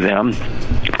truth to them,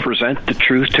 present the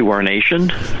truth to our nation.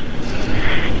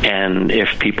 And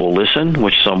if people listen,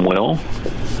 which some will,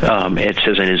 it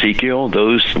says in Ezekiel,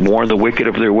 those warn the wicked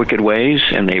of their wicked ways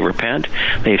and they repent,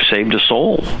 they've saved a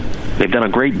soul. They've done a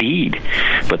great deed.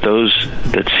 But those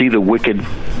that see the wicked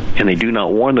and they do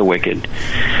not warn the wicked,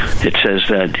 it says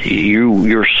that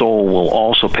your soul will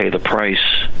also pay the price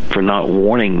for not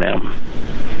warning them.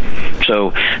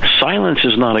 So silence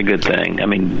is not a good thing. I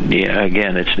mean,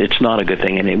 again, it's not a good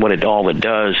thing. And what all it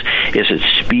does is it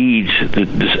speeds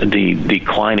the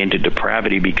decline into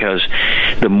depravity, because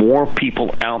the more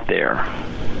people out there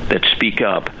that speak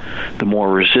up, the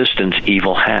more resistance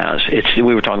evil has.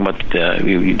 We were talking about,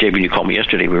 JB, you called me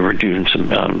yesterday, we were doing some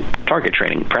target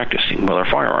training, practicing with our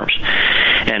firearms.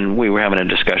 And we were having a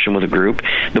discussion with a group.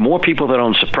 The more people that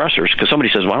own suppressors, because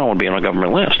somebody says, well, I don't want to be on a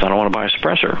government list, I don't want to buy a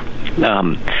suppressor.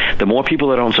 The more people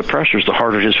that own suppressors, the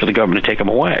harder it is for the government to take them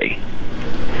away.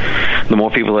 The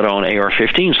more people that own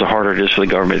AR-15s, the harder it is for the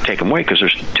government to take them away, because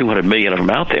there's 200 million of them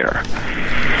out there.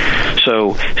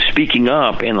 So speaking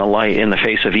up in the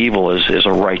face of evil is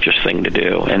a righteous thing to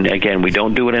do. And again, we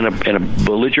don't do it in a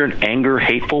belligerent, anger,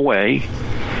 hateful way.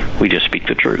 We just speak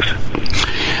the truth.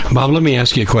 Bob, let me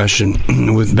ask you a question.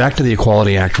 Back to the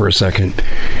Equality Act for a second.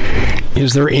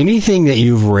 Is there anything that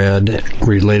you've read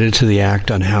related to the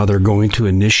act on how they're going to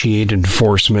initiate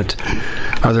enforcement?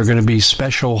 Are there going to be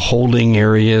special holding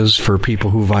areas for people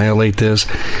who violate this,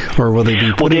 or will they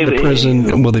be put into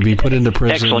prison? Will they be put into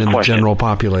prison in the general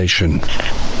population?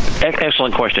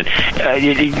 Excellent question.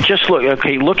 Just look at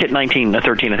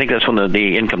 1913. I think that's when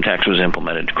the income tax was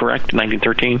implemented, correct?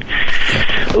 1913?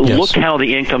 Yes. Look how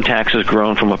the income tax has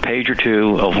grown from a page or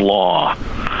two of law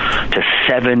to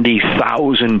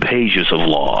 70,000 pages of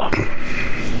law.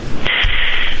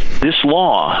 This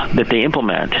law that they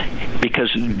implement,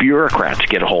 because bureaucrats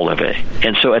get a hold of it,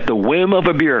 and so at the whim of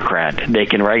a bureaucrat, they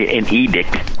can write an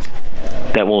edict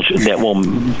that will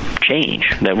change,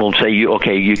 that will say,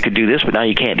 you could do this, but now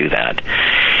you can't do that.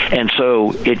 And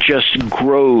so it just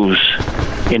grows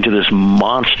into this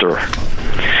monster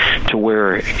to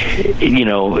where,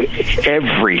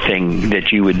 everything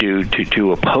that you would do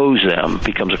to oppose them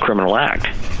becomes a criminal act.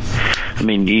 I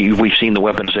mean, we've seen the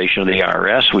weaponization of the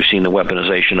IRS. We've seen the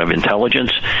weaponization of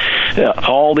intelligence.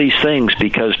 All these things,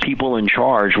 because people in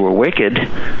charge were wicked,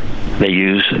 they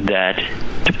use that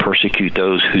to persecute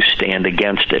those who stand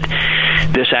against it.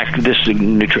 This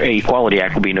Equality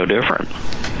Act will be no different.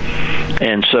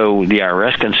 And so the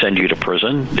IRS can send you to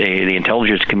prison. The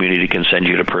intelligence community can send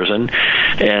you to prison.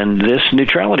 And this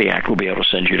Neutrality Act will be able to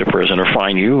send you to prison or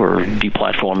fine you or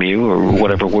deplatform you or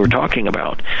whatever we're talking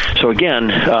about. So again,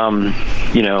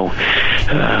 we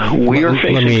are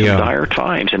facing some dire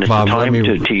times, and it's Bob, a time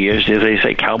to use, as they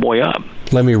say, cowboy up.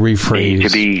 Let me rephrase.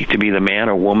 To be the man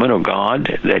or woman of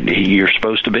God that you're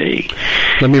supposed to be.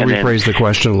 Let me rephrase the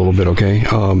question a little bit, okay?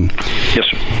 Yes,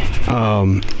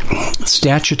 sir.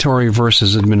 Statutory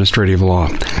versus administrative law.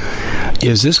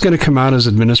 Is this going to come out as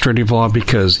administrative law?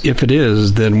 Because if it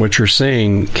is, then what you're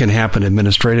saying can happen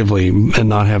administratively and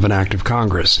not have an act of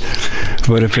Congress.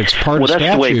 But if it's part of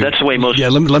statute... that's the way most... Yeah,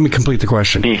 let me complete the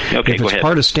question. Okay, if it's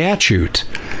part of statute,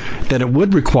 then it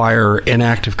would require an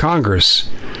act of Congress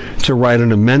to write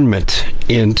an amendment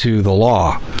into the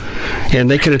law. And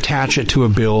they could attach it to a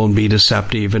bill and be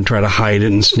deceptive and try to hide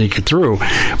it and sneak it through.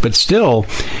 But still,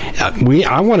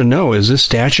 I want to know, is this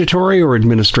statutory or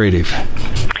administrative?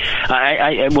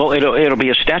 Well, it'll be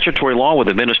a statutory law with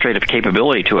administrative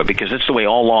capability to it, because it's the way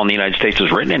all law in the United States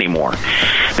is written anymore.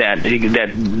 That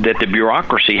the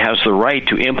bureaucracy has the right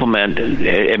to implement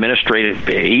administrative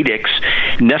edicts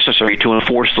necessary to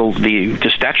enforce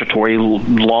the statutory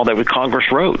law that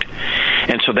Congress wrote.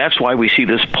 And so that's why we see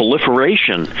this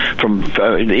proliferation from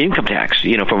the income tax,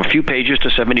 from a few pages to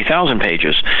 70,000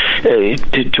 pages,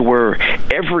 to where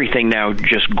everything now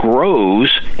just grows,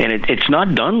 and it's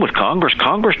not done with Congress.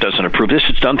 Congress doesn't approve this;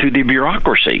 it's done through the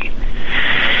bureaucracy.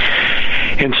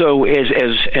 And so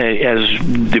as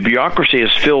the bureaucracy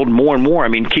is filled more and more, I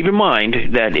mean, keep in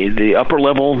mind that the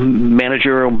upper-level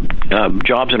managerial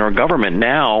jobs in our government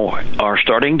now are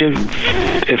starting to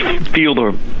feel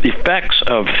the effects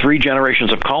of 3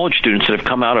 generations of college students that have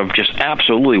come out of just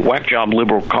absolutely whack-job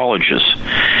liberal colleges.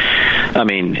 I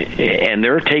mean, and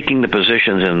they're taking the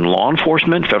positions in law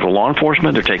enforcement, federal law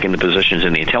enforcement. They're taking the positions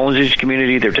in the intelligence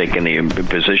community. They're taking the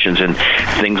positions in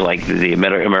things like the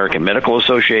American Medical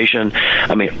Association.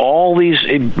 I mean, all these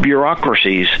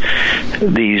bureaucracies,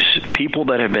 these people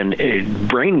that have been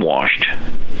brainwashed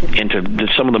into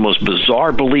some of the most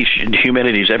bizarre beliefs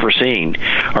humanity's ever seen,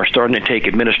 are starting to take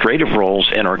administrative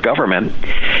roles in our government.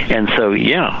 And so,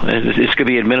 yeah, it's going to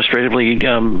be administratively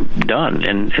done.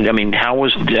 And I mean, how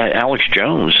was Alex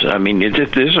Jones? I mean, this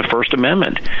is a First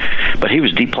Amendment, but he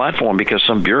was deplatformed because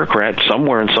some bureaucrat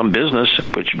somewhere in some business,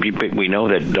 which we know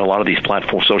that a lot of these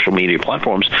social media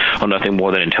platforms are nothing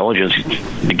more than intelligence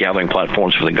gathering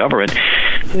platforms for the government.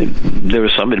 There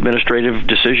was some administrative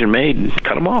decision made,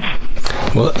 cut them off.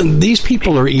 Well, these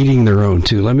people are eating their own,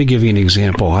 too. Let me give you an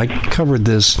example. I covered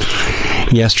this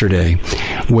yesterday,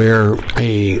 where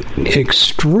a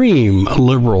extreme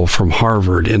liberal from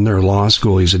Harvard in their law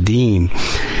school, he's a dean,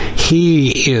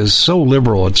 he is so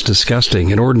liberal it's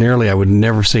disgusting, and ordinarily I would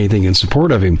never say anything in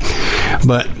support of him,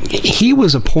 but he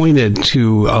was appointed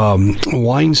to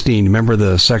Weinstein, remember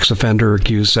the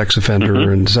accused sex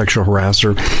offender and sexual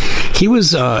harasser. He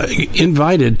was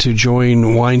invited to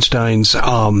join Weinstein's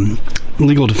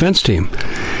legal defense team.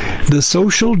 The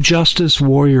social justice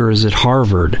warriors at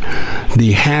Harvard,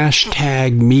 the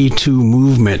hashtag #MeToo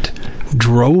movement,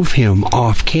 drove him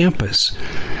off campus.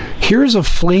 Here's a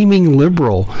flaming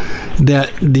liberal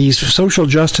that these social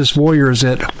justice warriors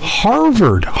at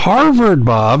Harvard,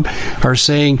 Bob, are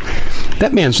saying,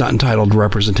 that man's not entitled to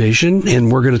representation,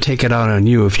 and we're going to take it out on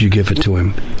you if you give it to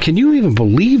him. Can you even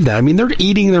believe that? I mean, they're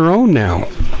eating their own now.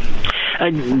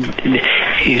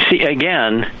 You see,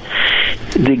 again,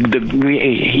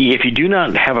 if you do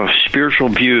not have a spiritual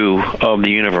view of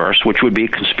the universe, which would be a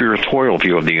conspiratorial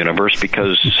view of the universe,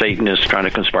 because Satan is trying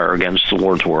to conspire against the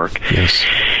Lord's work. Yes.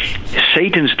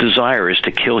 Satan's desire is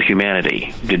to kill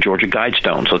humanity. The Georgia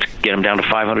Guidestones, let's get them down to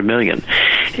 500 million.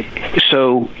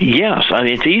 So yes, I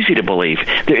mean, it's easy to believe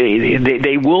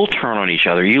they will turn on each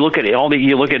other. You look at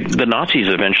the Nazis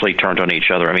eventually turned on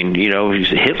each other. I mean,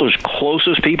 Hitler's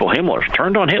closest people, Himmler,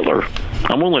 turned on Hitler.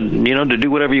 I'm willing, to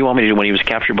do whatever you want me to do when he was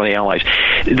captured by the Allies.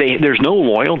 There's no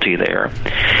loyalty there.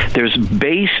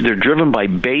 They're driven by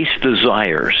base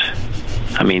desires.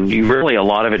 I mean, really, a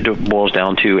lot of it boils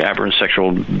down to aberrant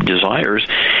sexual desires,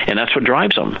 and that's what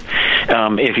drives them.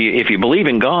 If you believe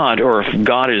in God, or if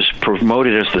God is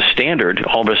promoted as the standard,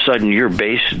 all of a sudden your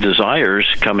base desires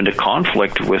come into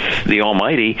conflict with the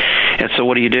Almighty, and so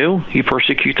what do? You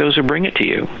persecute those who bring it to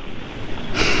you.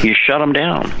 You shut them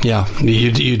down. Yeah,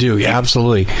 you do.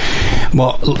 Absolutely.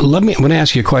 Well, I'm going to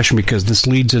ask you a question, because this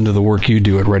leads into the work you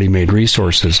do at Ready Made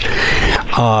Resources.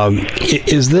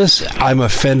 Is this, I'm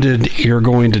offended, you're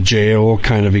going to jail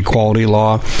kind of equality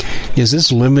law, is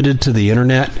this limited to the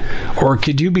internet? Or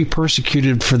could you be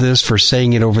persecuted for this for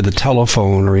saying it over the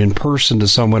telephone or in person to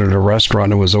someone at a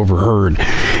restaurant and it was overheard?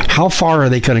 How far are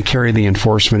they going to carry the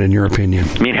enforcement, in your opinion?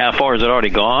 I mean, how far has it already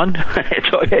gone?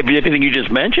 Everything you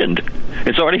just mentioned.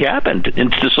 It's already happened.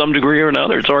 And to some degree or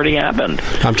another, it's already happened.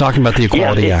 I'm talking about the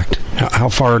Equality Act. How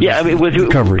far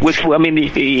with coverage?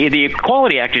 The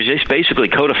Equality Act is just basically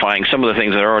codifying some of the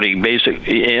things that are already basic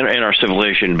in our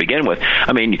civilization to begin with.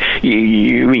 I mean,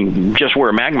 you just wear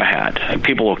a magma hat.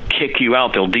 People will kick you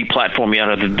out. They'll deplatform you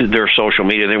out of their social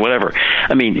media, whatever.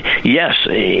 I mean, yes,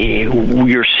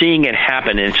 you're seeing it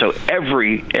happen, and so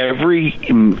every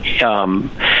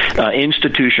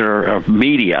institution or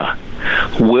media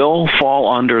will fall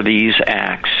under these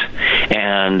acts.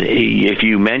 And if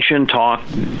you mention, talk,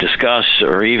 discuss,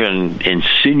 or even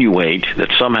insinuate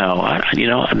that somehow,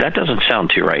 that doesn't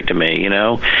sound too right to me. It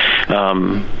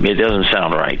doesn't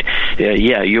sound right.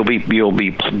 You'll be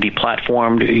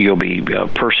deplatformed. You'll be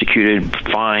persecuted,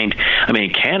 fined. I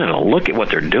mean, Canada, look at what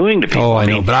they're doing to people. Oh, I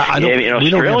know, but I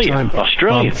don't.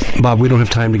 Australia. Bob, we don't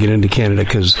have time to get into Canada,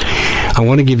 because I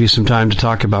want to give you some time to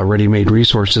talk about Ready Made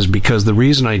Resources, because the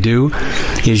reason I do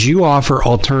is you offer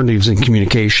alternatives in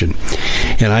communication.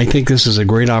 And I think this is a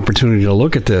great opportunity to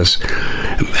look at this.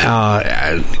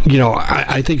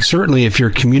 I think certainly if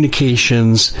your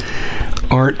communications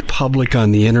aren't public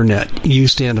on the internet, you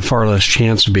stand a far less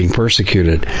chance of being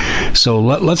persecuted. So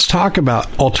let's talk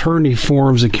about alternative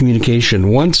forms of communication.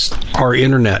 Once our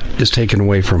internet is taken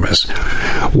away from us,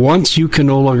 once you can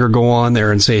no longer go on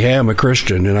there and say, hey, I'm a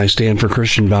Christian and I stand for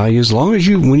Christian values,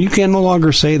 when you can no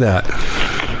longer say that,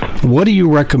 what do you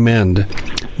recommend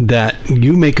that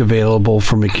you make available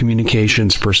from a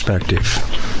communications perspective?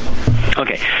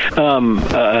 Okay.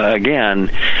 Again,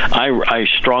 I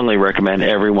strongly recommend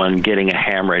everyone getting a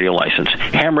ham radio license.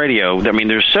 Ham radio, I mean,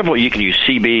 there's several. You can use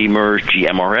CB, MERS,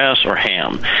 GMRS, or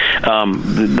ham.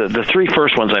 The three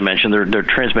first ones I mentioned, their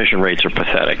transmission rates are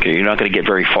pathetic. You're not going to get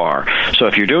very far. So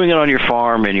if you're doing it on your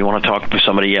farm and you want to talk to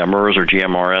somebody, MERS or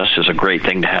GMRS is a great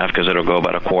thing to have because it'll go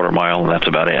about a quarter mile, and that's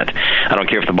about it. I don't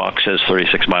care if the box says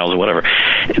 36 miles or whatever.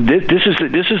 This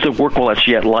is the work while it's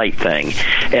yet light thing,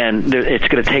 and it's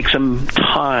going to take some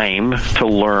time to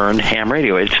learn ham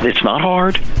radio. It's not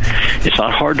hard. It's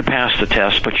not hard to pass the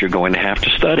test, but you're going to have to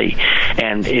study.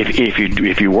 And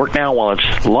if you work now while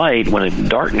it's light, when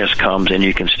darkness comes, and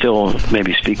you can still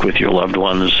maybe speak with your loved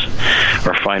ones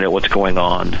or find out what's going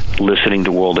on, listening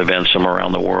to world events from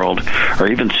around the world, or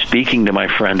even speaking to my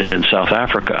friend in South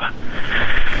Africa.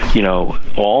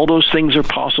 All those things are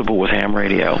possible with ham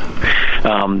radio.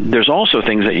 There's also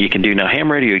things that you can do. Now,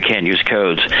 ham radio, you can't use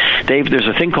codes. Dave, there's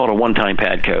a thing called a one-time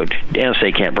pad code. The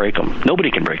NSA can't break them.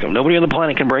 Nobody can break them. Nobody on the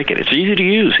planet can break it. It's easy to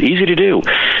use, easy to do.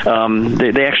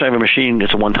 They actually have a machine.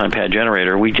 It's a one-time pad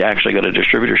generator. We actually got a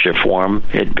distributorship for them.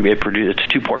 It's a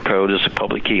two-port code. It's a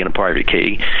public key and a private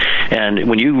key. And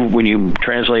when you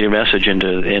translate a message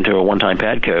into a one-time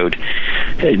pad code,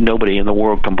 nobody in the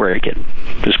world can break it.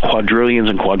 There's quadrillions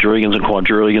and quadrillions and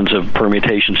quadrillions of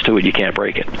permutations to it. You can't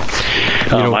break it.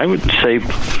 I would say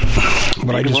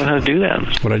learn how to do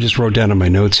that. What I just wrote down in my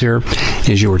notes here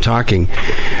as you were talking,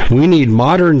 we need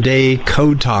modern-day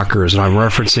code talkers, and I'm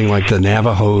referencing like the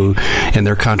Navajo and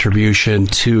their contribution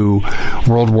to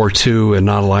World War II and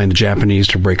not allowing the Japanese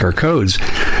to break our codes.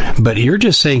 But you're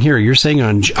just saying here, you're saying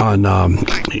on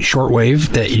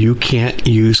shortwave that you can't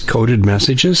use coded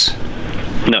messages?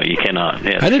 No, you cannot.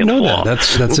 Yeah, I didn't know that.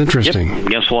 That's interesting. Yep.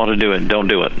 Against the law to do it. Don't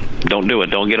do it. Don't do it.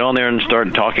 Don't get on there and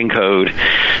start talking code.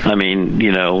 My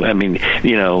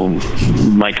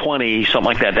 20, something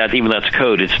like that. That's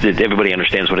code. Everybody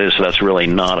understands what it is, so that's really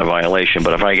not a violation.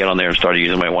 But if I get on there and start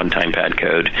using my one-time pad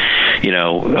code,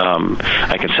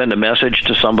 I can send a message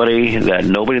to somebody that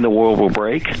nobody in the world will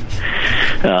break. It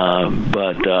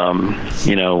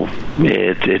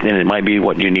might be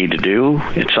what you need to do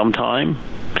at some time.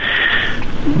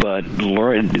 But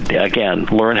learn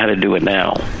how to do it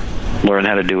now. Learn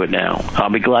how to do it now. I'll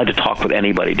be glad to talk with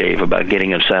anybody, Dave, about getting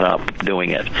it set up,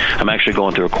 doing it. I'm actually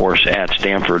going through a course at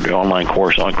Stanford, an online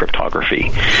course on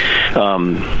cryptography.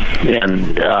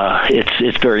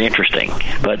 It's very interesting.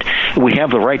 But we have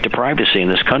the right to privacy in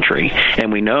this country,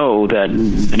 and we know that,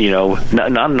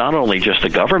 not only just the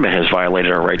government has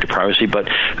violated our right to privacy, but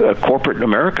corporate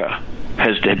America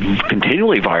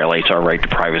continually violates our right to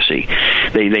privacy.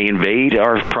 They invade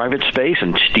our private space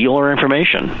and steal our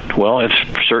information. Well, it's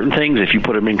certain things, if you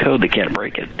put them in code, they can't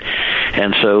break it.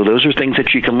 And so those are things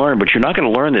that you can learn, but you're not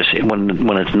going to learn this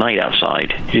when it's night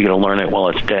outside. You're going to learn it while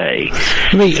it's day.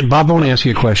 Bob, I want to ask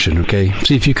you a question, okay?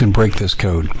 See if you can break this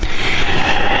code.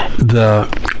 The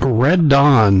Red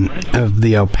Dawn of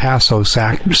the El Paso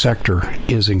sector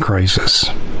is in crisis.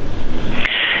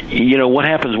 What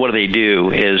happens, what they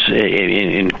do is,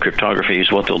 in cryptography,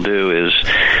 is what they'll do is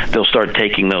they'll start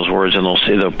taking those words and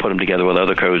they'll put them together with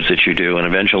other codes that you do, and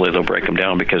eventually they'll break them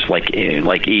down because like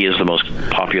E is the most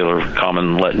popular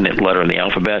common letter in the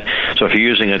alphabet. So if you're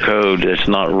using a code that's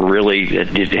not really,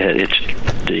 it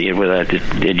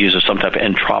uses some type of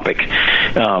entropic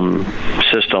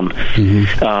system,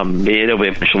 mm-hmm. It'll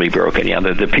eventually be broken. Yeah,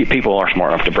 the people are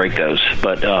smart enough to break those,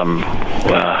 but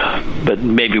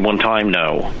maybe one time,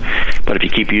 no. But if you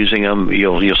keep using them,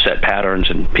 you'll set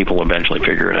patterns, and people will eventually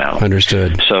figure it out.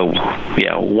 Understood. So,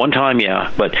 one time,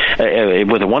 but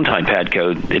with a one-time pad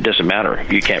code, it doesn't matter.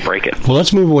 You can't break it. Well,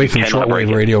 let's move away from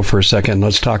shortwave radio for a second.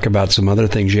 Let's talk about some other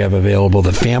things you have available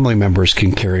that family members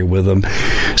can carry with them.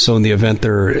 So in the event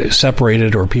they're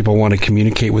separated or people want to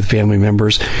communicate with family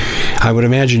members, I would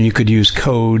imagine you could use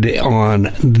code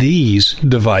on these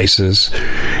devices.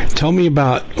 Tell me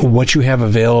about what you have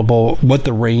available, what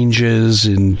the range is,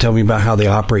 and tell me about how they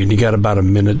operate. And you got about a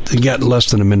minute. You got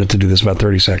less than a minute to do this, about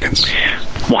 30 seconds.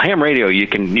 Well, ham radio, you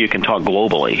can talk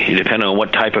globally. Depending on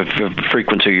what type of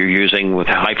frequency you're using. With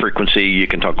high frequency, you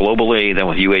can talk globally. Then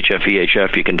with UHF,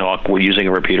 VHF, you can talk. We're using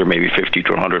a repeater maybe 50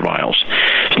 to 100 miles.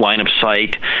 Line of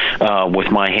sight, with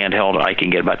my handheld, I can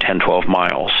get about 10, 12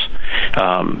 miles.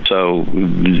 So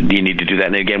you need to do that.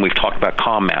 And again, we've talked about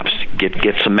comm maps.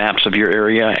 Get some maps of your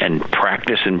area and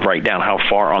practice and write down how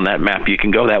far on that map you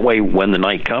can go. That way, when the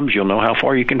night comes, you'll know how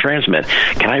far you can transmit.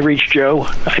 Can I reach Joe?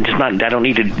 I don't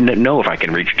need to know if I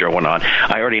can reach reach Joe or not.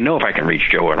 I already know if I can reach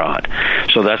Joe or not.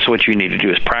 So that's what you need to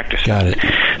do is practice. Got it.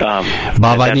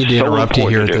 Bob, I need to interrupt you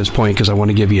here at this point because I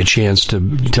want to give you a chance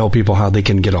to tell people how they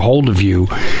can get a hold of you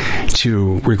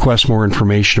to request more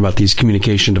information about these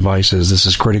communication devices. This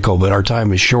is critical, but our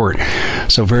time is short.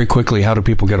 So very quickly, how do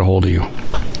people get a hold of you?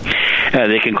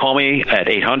 They can call me at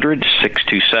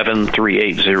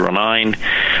 800-627-3809,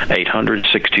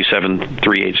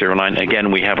 800-627-3809.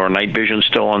 Again, we have our night vision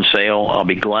still on sale. I'll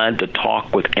be glad to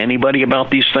talk with anybody about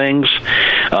these things.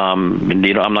 I'm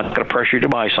not going to pressure you to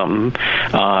buy something.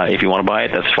 If you want to buy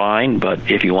it, that's fine.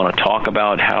 But if you want to talk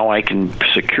about how I can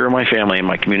secure my family and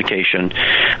my communication,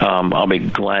 I'll be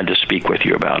glad to speak with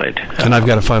you about it. And I've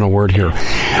got a final word here.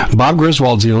 Bob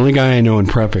Griswold's the only guy I know in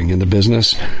prepping in the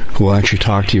business who will actually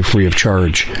talk to you free of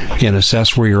charge and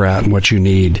assess where you're at and what you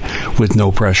need with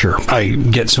no pressure. I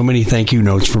get so many thank you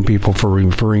notes from people for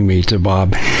referring me to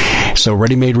Bob. So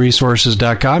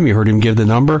ReadyMadeResources.com, you heard him give the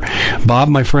number. Bob,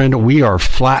 my friend, we are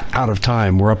flat out of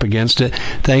time. We're up against it.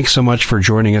 Thanks so much for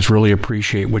joining us. Really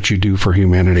appreciate what you do for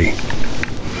humanity.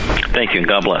 Thank you, and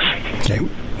God bless. Okay.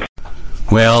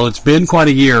 Well, it's been quite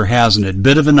a year, hasn't it?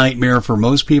 Bit of a nightmare for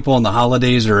most people, and the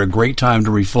holidays are a great time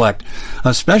to reflect,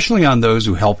 especially on those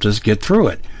who helped us get through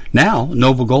it. Now,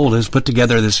 Noble Gold has put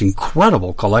together this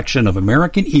incredible collection of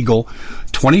American Eagle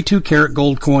 22-karat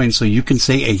gold coins, so you can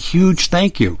say a huge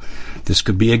thank you. This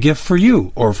could be a gift for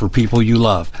you or for people you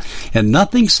love. And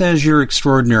nothing says you're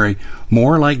extraordinary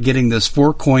more like getting this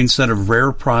 4-coin set of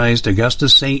rare prized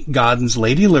Augustus St. Gaudens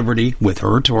Lady Liberty with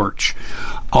her torch.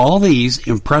 All these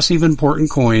impressive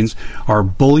important coins are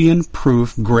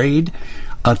bullion-proof grade,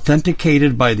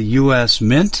 authenticated by the U.S.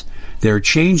 Mint. They're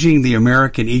changing the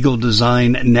American Eagle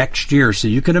design next year, so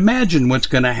you can imagine what's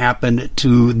going to happen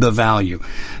to the value.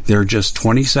 There are just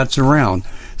 20 sets around,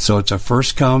 so it's a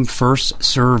first-come,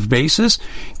 first-served basis.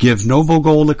 Give Noble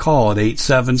Gold a call at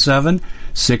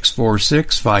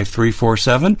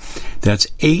 877-646-5347. That's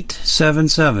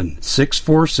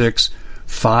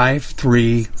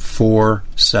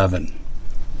 877-646-5347.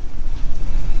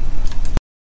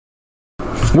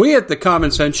 We at the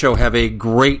Common Sense Show have a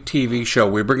great TV show.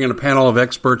 We bring in a panel of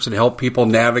experts that help people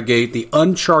navigate the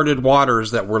uncharted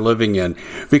waters that we're living in.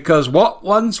 Because what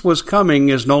once was coming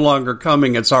is no longer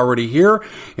coming. It's already here,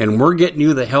 and we're getting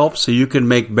you the help so you can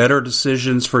make better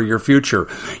decisions for your future.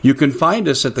 You can find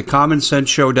us at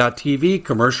thecommonsenseshow.tv,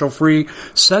 commercial-free,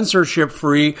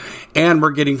 censorship-free, and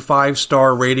we're getting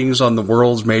 5-star ratings on the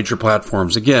world's major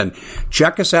platforms. Again,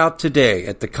 check us out today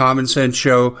at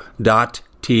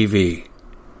thecommonsenseshow.tv.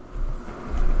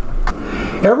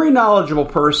 Every knowledgeable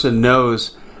person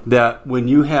knows that when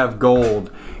you have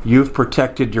gold, you've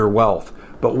protected your wealth.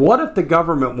 But what if the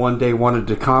government one day wanted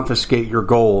to confiscate your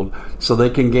gold so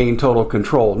they can gain total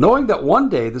control, knowing that one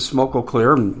day the smoke will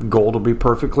clear and gold will be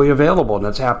perfectly available, and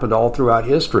that's happened all throughout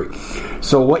history.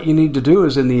 So what you need to do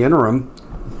is, in the interim,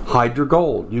 hide your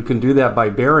gold. You can do that by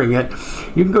burying it.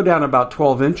 You can go down about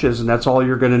 12 inches, and that's all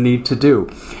you're going to need to do.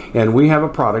 And we have a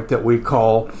product that we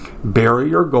call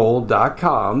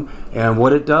buryyourgold.com, and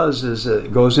what it does is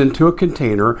it goes into a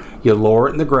container. You lower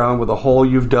it in the ground with a hole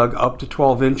you've dug up to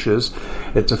 12 inches.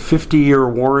 It's a 50-year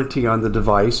warranty on the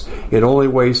device. It only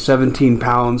weighs 17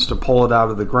 pounds to pull it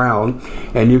out of the ground,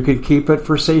 and you can keep it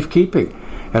for safekeeping.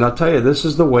 And I'll tell you, this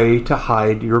is the way to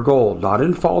hide your gold. Not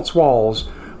in false walls,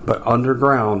 but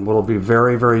underground, will be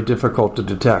very, very difficult to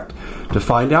detect. To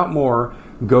find out more,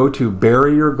 go to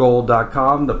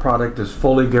buryyourgold.com. The product is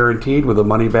fully guaranteed with a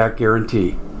money-back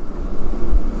guarantee.